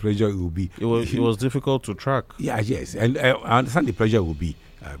the pressure it will be. It was difficult to track. Yeah, yes, and I understand the pressure will be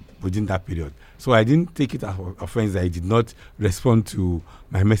within that period. So I didn't take it as offense that I did not respond to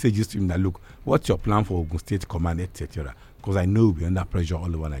my messages to him that, look, what's your plan for Ogun State Command, etc. Because I know we'll be under pressure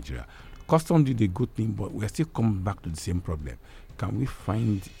all over Nigeria. Custom did a good thing, but we're still coming back to the same problem. can we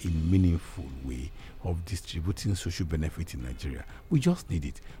find a meaningful way of distributing social benefit in Nigeria? We just need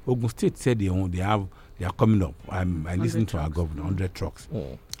it. Ogun State said they are coming up. I listened to our governor, 100 trucks.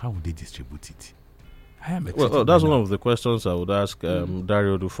 How would they distribute it? I am excited. Well, that's one of the questions I would ask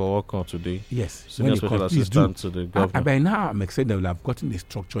Dario Dufoworkon today. Yes, Senior Special Assistant to the governor. By now, I'm excited that we'll have gotten a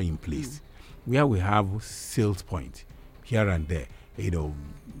structure in place where we have sales point here and there.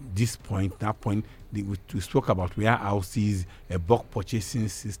 This point, that point. We spoke about warehouses, a bulk purchasing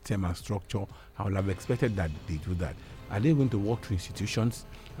system and structure. I would have expected that they do that. Are they going to work through institutions?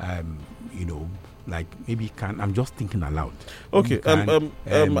 Like maybe I'm just thinking aloud. Okay.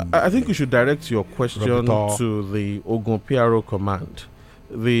 I think you should direct your question to the Ogun PRO command,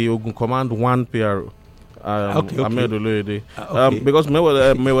 the Ogun Command 1 PRO. Okay. Because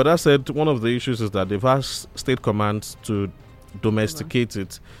Mewada said one of the issues is that they've asked state commands to domesticate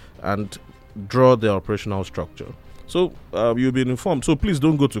it and draw the operational structure. So you've been informed. So please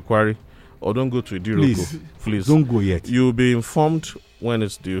don't go to Quarry or don't go to Idiroko. Please don't go yet. You'll be informed when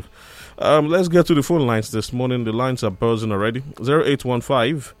it's due. Let's get to the phone lines this morning. The lines are buzzing already.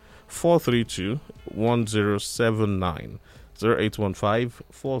 0815-432-1079.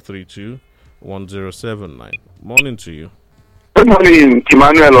 0815-432-1079. Morning to you. Good morning,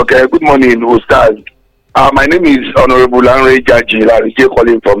 Emmanuel. Okay. Good morning, Ustaz. My name is Honorable Lanre Jaji Larije,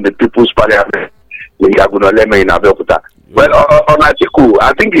 calling from the People's Parliament in Yagunoleme in Abeokuta. Well, on Atiku,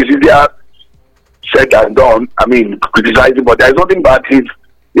 I think it's easier said than done. I mean, criticizing, but there's nothing bad if,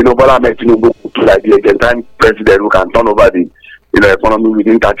 Bola Ahmed Tinubu to like the Argentine president who can turn over the, economy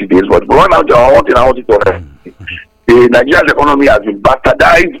within 30 days. But one thing I want to the Nigeria's economy has been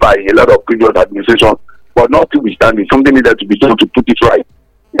bastardized by a lot of previous administration, but notwithstanding, something needed to be done to put it right.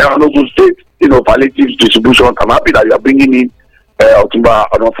 And also state, palliative distribution. I'm happy that you are bringing in Otumba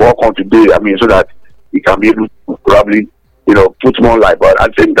Onofowokon today. I mean, so that we can be able to probably, put more life. But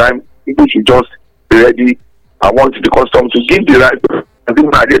at the same time, people should just be ready. I want the customs to give the right. I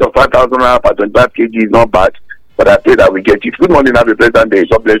think my rate of 5,000 naira per 25 kg is not bad, but I pray that we get it. Good morning, have a pleasant day.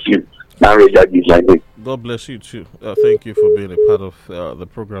 God bless you. God bless you too. Thank you for being a part of the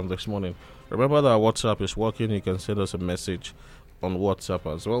program this morning. Remember that WhatsApp is working. You can send us a message on WhatsApp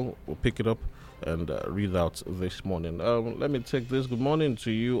as well. We'll pick it up and read out this morning. Let me take this. Good morning to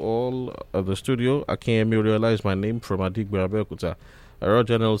you all at the studio. I can't realize my name from Adigbe Abeokuta. I urge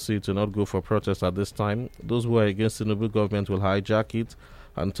NLC to not go for protest at this time. Those who are against the Tinubu government will hijack it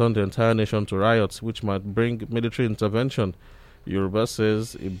and turn the entire nation to riots, which might bring military intervention. Yoruba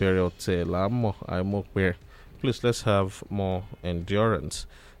says, please, let's have more endurance.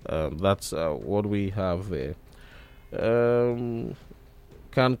 That's what we have there. Can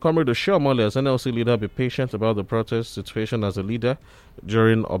Comrade Oshiomhole as NLC leader be patient about the protest situation as a leader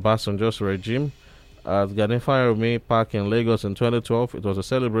during Obasanjo's regime? At Ganefayome Park in Lagos in 2012, it was a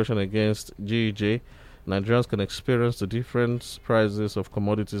celebration against GEJ. Nigerians can experience the different prices of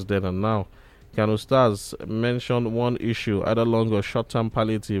commodities then and now. Can Ustaz mention one issue, either long or short-term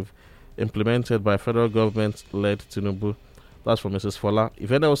palliative, implemented by federal government-led Tinubu? That's from Mrs. Fola. If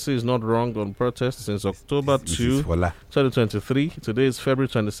NLC is not wrong on protests since October 2, 2023, today is February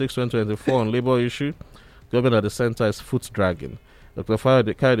 26, 2024 on labor issue, government at the center is foot dragging. Dr.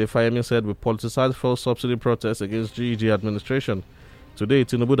 Kayode Fayemi said we politicize fuel subsidy protests against GEG administration. Today,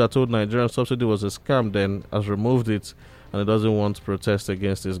 Tinubu that told Nigerian subsidy was a scam then has removed it and he doesn't want to protest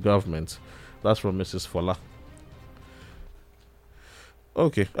against his government. That's from Mrs. Fola.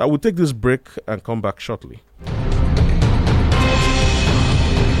 Okay, I will take this break and come back shortly.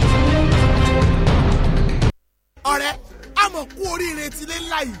 Ọ̀rẹ́, àmọ̀ kú oríire ti lé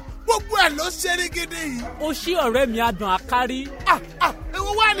ńlá yìí. Gbogbo ẹ̀ ló ṣeré gédé yìí. Ó ṣí ọ̀rẹ́ mi adùn àkárí.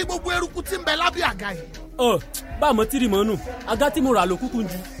 Èwo wá ní gbogbo eruku tí ń bẹ lábẹ́ àga yìí. Bá àmọ́ tìrì mọ́nù, àga tí mo rà ló kúkú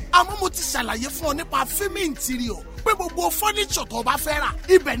jù. Àmọ́ mo ti ṣàlàyé fún ọ nípa Femi Interior pé gbogbo fọ́níṣọ̀ tó bá fẹ́ rà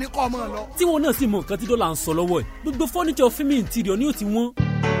ibẹ̀ ni kó máa lọ. Tí wọn náà sì mọ nǹkan tí dọ́là ń sọ lọ́wọ́ ẹ̀, gbogbo fọ́níṣọ̀ Femi Interior ni ó ti wọ́n.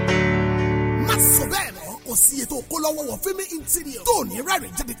 Má sọ bẹ́ẹ̀ mọ́. Kò sí iye tó kó lọ́wọ́ wọ Femi Interior tó ní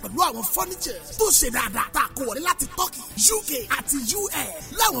rẹ́rìn jáde pẹ̀lú àwọn furnitures tó ṣe dáadáa tá a kó wọlé láti Turkey, UK àti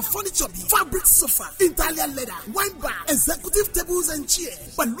US láwọn furniture bíi fabric sofa, Italian leather, wine bar, executive tables and chairs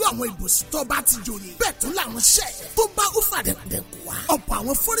pẹ̀lú àwọn ibùsùn tó bá ti jòyè bẹ́ẹ̀ tó láwọn ṣẹ́ tó bá ó fà dẹ̀kùdẹ̀kù wá. Ọ̀pọ̀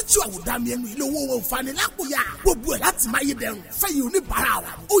àwọn furniture àwòdàmì ẹnu ilé owó wọn ò fani lápòyà gbogbo ẹ̀ láti máa yé dẹrùn fẹ́yìn oníbàárà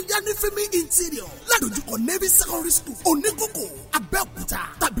wa. Ó yá ní Femi Interior ládojúkọ Navy Secondary School Oníkókó Abẹ́òkúta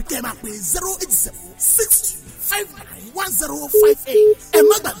tàbí kẹ́ ẹ máa pè 08062591058. Ẹ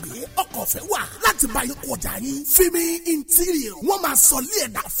má gbàgbé ọkọ̀ ọ̀fẹ́ wà láti bá yín kó ọjà yín. Femi Interior wọ́n máa sọ lé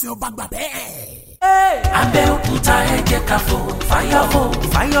ẹ̀dá fẹ́ ọba gbà bẹ́ẹ̀. Abẹ́òkúta ẹ jẹ́ ká fò fáyọ̀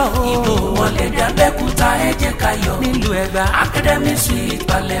ìbò wọlé dé Abẹ́òkúta ẹ jẹ́ ká yọ̀ nílùú Ẹ̀gbá Academy Suite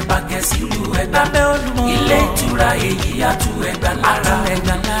balẹ̀ bàgẹ́ sílùú Ẹ̀gbá ilé ìtura èyí àtú Ẹ̀gbá lára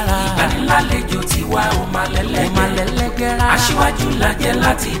ìgbanilálejò tiwa ò máa lẹ́lẹ́gẹ́rẹ́ aṣíwájú lajẹ́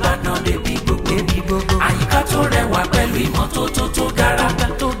láti Ìbàdàn débi gbogbo àyíká tó rẹwà pẹ̀lú ìmọ́tótó tó gara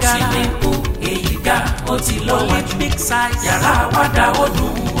swimming pool èyí ga ó ti lọ́wọ́jú yàrá àwàdà ó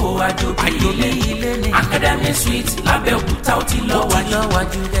dùn ó àjòbí ilé ní Academy Suite l'Abẹ́òkúta ó ti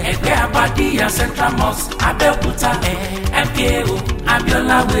lọ́wọ́jú ẹgbẹ́ Abadíyà Central Mosque Abẹ́òkúta MKO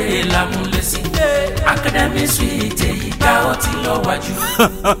Abiola Wale lámúlẹ́sí Academy Suite èyí ga ó ti lọ́wọ́jú.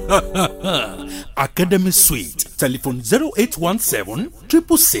 Academy Suite, telephone 0817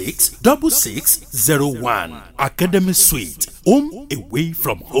 666 6601. Academy Suite, home away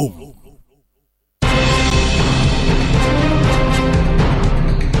from home.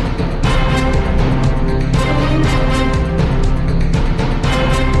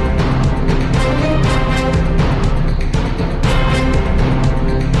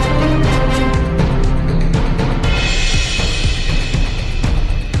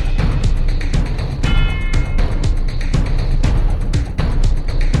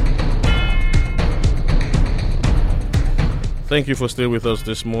 Thank you for staying with us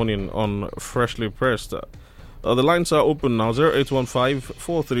this morning on Freshly Pressed. The lines are open now,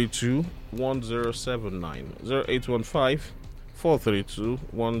 0815-432-1079.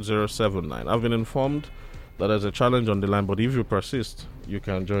 0815-432-1079. I've been informed that there's a challenge on the line, but if you persist, you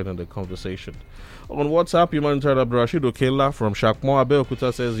can join in the conversation. On WhatsApp, Humanitarian Abdurrashid Okela from Shakmo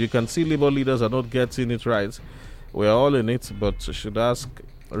Abeokuta says, you can see Labour leaders are not getting it right. We are all in it, but should always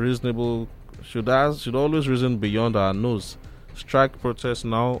reason beyond our nose. Strike protest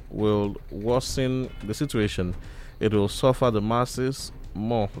now will worsen the situation. It will suffer the masses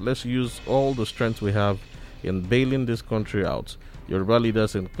more. Let's use all the strength we have in bailing this country out. Yoruba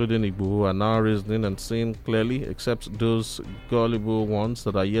leaders, including Igbo, are now reasoning and seeing clearly, except those gullible ones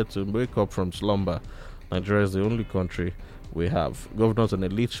that are yet to wake up from slumber. Nigeria is the only country we have. Governors and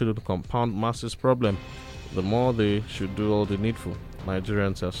elites shouldn't compound masses' problem. The more they should do all the needful.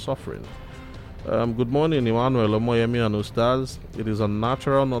 Nigerians are suffering. Good morning, Emmanuel Omoyemi and Ustaz. It is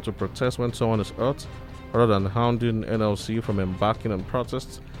unnatural not to protest when someone is hurt. Rather than hounding NLC from embarking on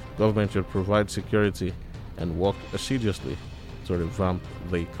protests, government should provide security and work assiduously to revamp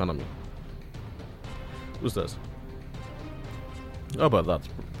the economy. Ustaz, how about that?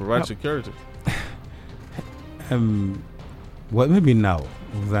 Provide security. Well, maybe now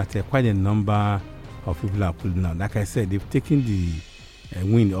that quite a number of people are pulling out. Like I said, they've taken the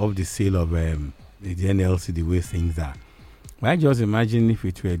wind off the sail of the NLC, the way things are. But I just imagine if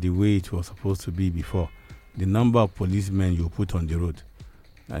it were the way it was supposed to be before, the number of policemen you put on the road,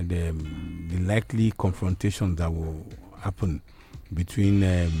 and the likely confrontation that will happen between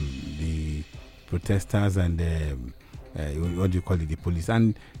the protesters and what do you call it, the police.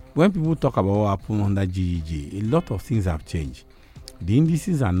 And when people talk about what happened under GEG, a lot of things have changed. The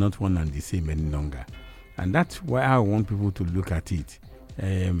indices are not one and the same any longer. And that's why I want people to look at it.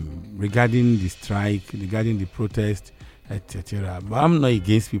 Regarding the strike, regarding the protest, etc. But I'm not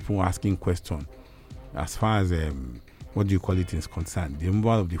against people asking questions as far as what do you call it is concerned. The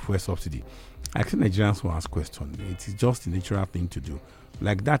removal of the fuel subsidy. I think Nigerians will ask questions. It is just a natural thing to do.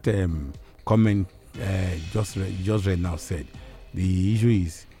 Like that comment just read now said, the issue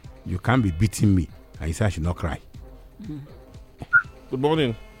is you can't be beating me and you say I should not cry. Good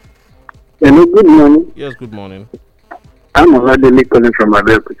morning. Hello, good morning. Yes, good morning. I'm Oladele calling from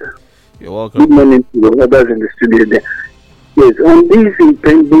Abeokuta. You're welcome. Good morning to the others in the studio there. Yes, on this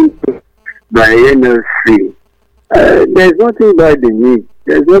impending by NLC, there's nothing bad in it.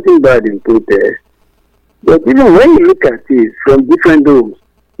 There's nothing bad in protest. But even when you look at it from different homes,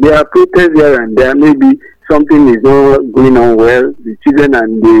 there are protests here and there. Maybe something is not going on well. The children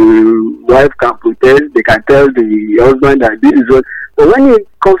and the wife can protest. They can tell the husband that this is what. But when it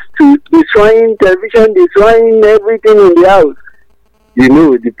comes to destroying television, destroying everything in the house, you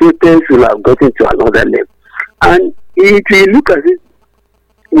know, the protest will have gotten to another level. And if you look at it,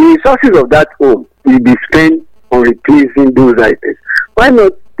 the resources of that home will be spent on replacing those items. Why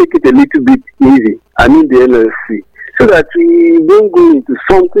not take it a little bit easy, I mean the LLC, so that we don't go into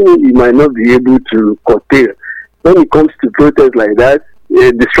something we might not be able to curtail. When it comes to protests like that,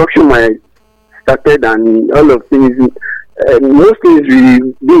 destruction might started and all of things, most things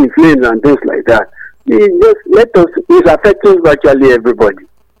will be in flames and things like that. Just let us, it affects virtually everybody.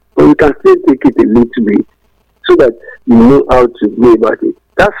 But we can still take it a little bit so that we know how to go about it.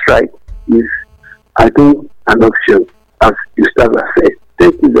 That's right, is, I think, an option, as Gustavo said.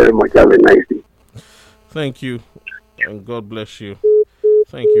 Thank you very much. Have a nice day. Thank you, and God bless you.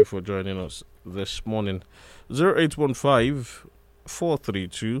 Thank you for joining us this morning.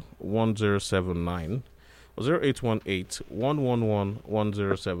 0815-432-1079 or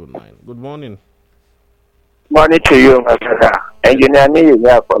 0818-111-1079. Good morning. Morning to you, my brother. Engineer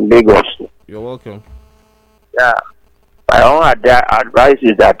Niyi from Lagos. You're welcome. Yeah. My own advice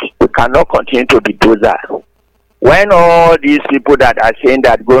is that we cannot continue to be dozer. When all these people that are saying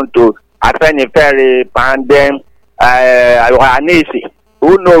that going to Afenifere, Pandem, Anisi,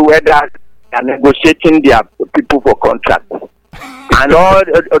 who know whether they are negotiating their people for contract. And all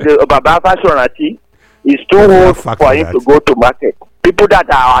the Baba Sonati is too old for him to go to market. People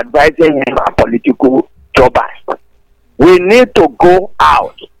that are advising him are political jobbers. We need to go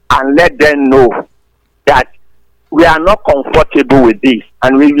out and let them know that we are not comfortable with this,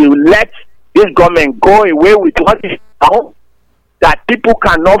 and we will let this government go away with what is now, that people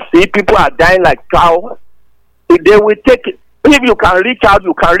cannot see. People are dying like cows. If they will take it, if you can reach out,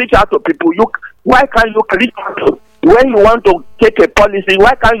 you can reach out to people. Why can't you reach out to, when you want to take a policy?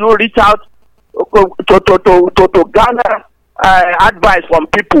 Why can't you reach out to garner advice from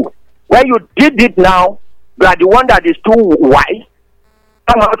people? When you did it now, you are the one that is too wise.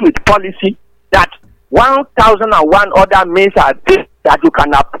 Come out with policy that 1,001 other means are there that you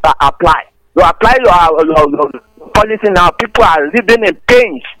can apply. You apply your policy now. People are living in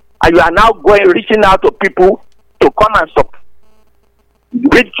pains, and you are now reaching out to people to come and support.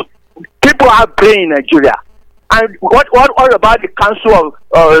 People have brain in Nigeria. And what about the Council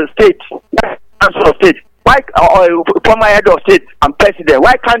of State? Council of State. Why former head of state and president?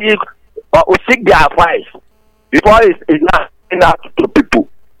 Why can't you seek their advice before it's not enough to people?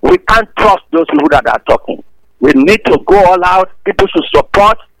 We can't trust those people that are talking. We need to go all out. People should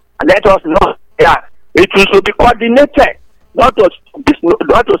support and let us know. Yeah, it should be coordinated, not to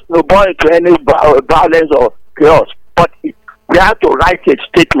snowball into any violence or chaos. But we have to write a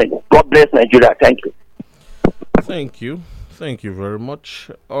statement. God bless Nigeria. Thank you. Thank you. Thank you very much.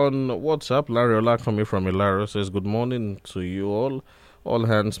 On WhatsApp, Larry Olakami from Ilaro says, good morning to you all. All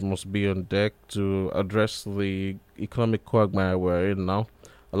hands must be on deck to address the economic quagmire we're in now.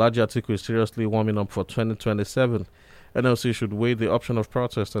 Alhaji Atiku is seriously warming up for 2027. NLC should weigh the option of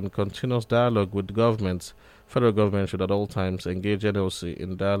protest and continuous dialogue with governments. Federal government should at all times engage NLC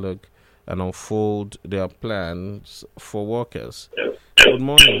in dialogue and unfold their plans for workers. Good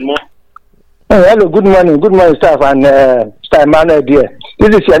morning. Hello, good morning. Good morning, staff, and Mr. Emmanuel dear.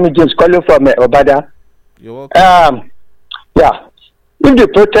 This is Yemi James calling from Obada. You're welcome. Yeah. If the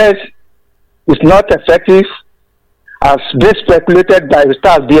protest is not effective, as they speculated by the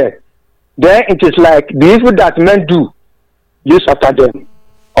staff there, then it is like the evil that men do, use after them.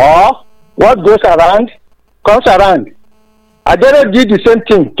 Or what goes around, comes around. Adere did the same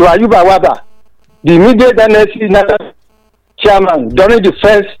thing to Ayuba Waba, the immediate NSC chairman during the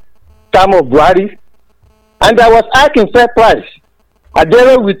first term of Buhari, and I was asking fair price.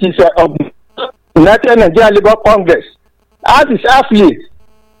 Adere with his United Nigeria Labour Congress asked his affiliates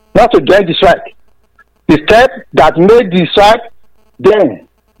not to join the strike. The step that made the strike then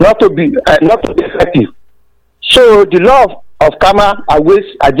not to be effective. So the law of karma awaits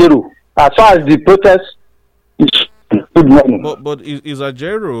Ajero as far as the protest is. Good morning. But is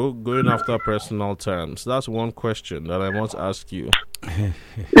Ajero going after personal terms? That's one question that I must ask you.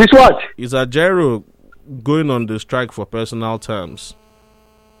 It's what? Is Ajero going on the strike for personal terms?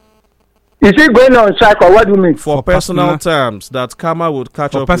 Is he going on strike, or what do you mean? For personal terms, that karma would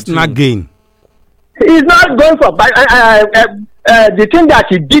catch up with him. Personal gain. He's not going for the thing that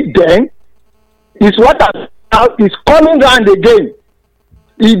he did then is what is coming round again.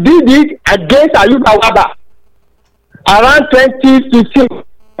 He did it against Ayuba Waba around 2015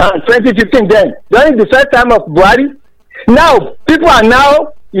 and 2015 then, during the first time of Buhari. Now, people are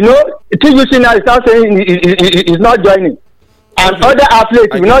now, TUC now is now saying he's not joining. And other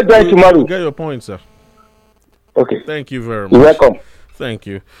athletes will not join tomorrow. Get your point, sir. Okay. Thank you very much. You're welcome. Thank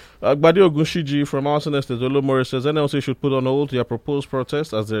you. Agbadi Ogunshiji from Arsenal Estate Olomore says NLC should put on hold their proposed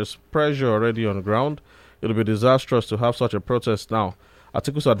protest as there's pressure already on ground. It will be disastrous to have such a protest now.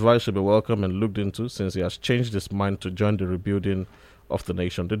 Atiku's advice should be welcome and looked into since he has changed his mind to join the rebuilding of the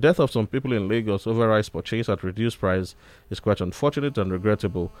nation. The death of some people in Lagos over rice purchase at reduced price is quite unfortunate and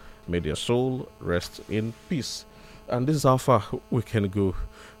regrettable. May their soul rest in peace. And this is how far we can go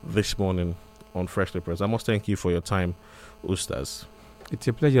this morning on Freshly Pressed. I must thank you for your time, Ustaz. It's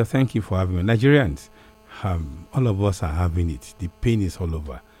a pleasure. Thank you for having me. Nigerians, all of us are having it. The pain is all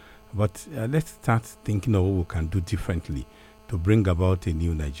over. But let's start thinking of what we can do differently to bring about a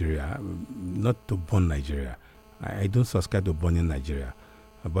new Nigeria, not to burn Nigeria. I don't subscribe to burning Nigeria,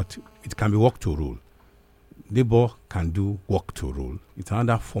 but it can be worked to rule. Labour can do work to rule. It's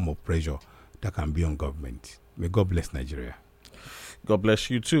another form of pressure that can be on government. May God bless Nigeria. God bless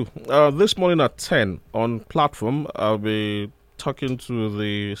you too. This morning at 10 on platform, I'll be talking to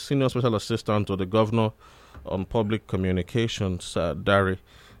the Senior Special Assistant to the Governor on Public Communications, Dari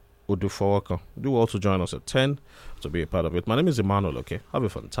Udufawaka. Do also join us at 10 to be a part of it. My name is Emmanuel, okay? Have a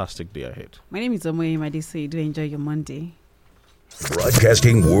fantastic day ahead. My name is Omoye Madise. Do enjoy your Monday.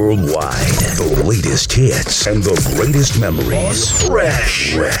 Broadcasting worldwide, the latest hits and the greatest memories.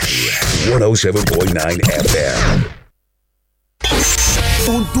 Fresh 107.9 FM.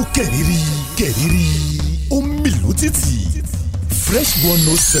 Ondo Keriri, Omilu Titi. Fresh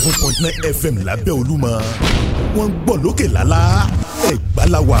 107.9 FM lábẹ́ Olúmọ. Wọ́n gbọ́ lókè lálá. Ẹ̀gbá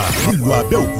la wà nílùú Abẹ́òkúta.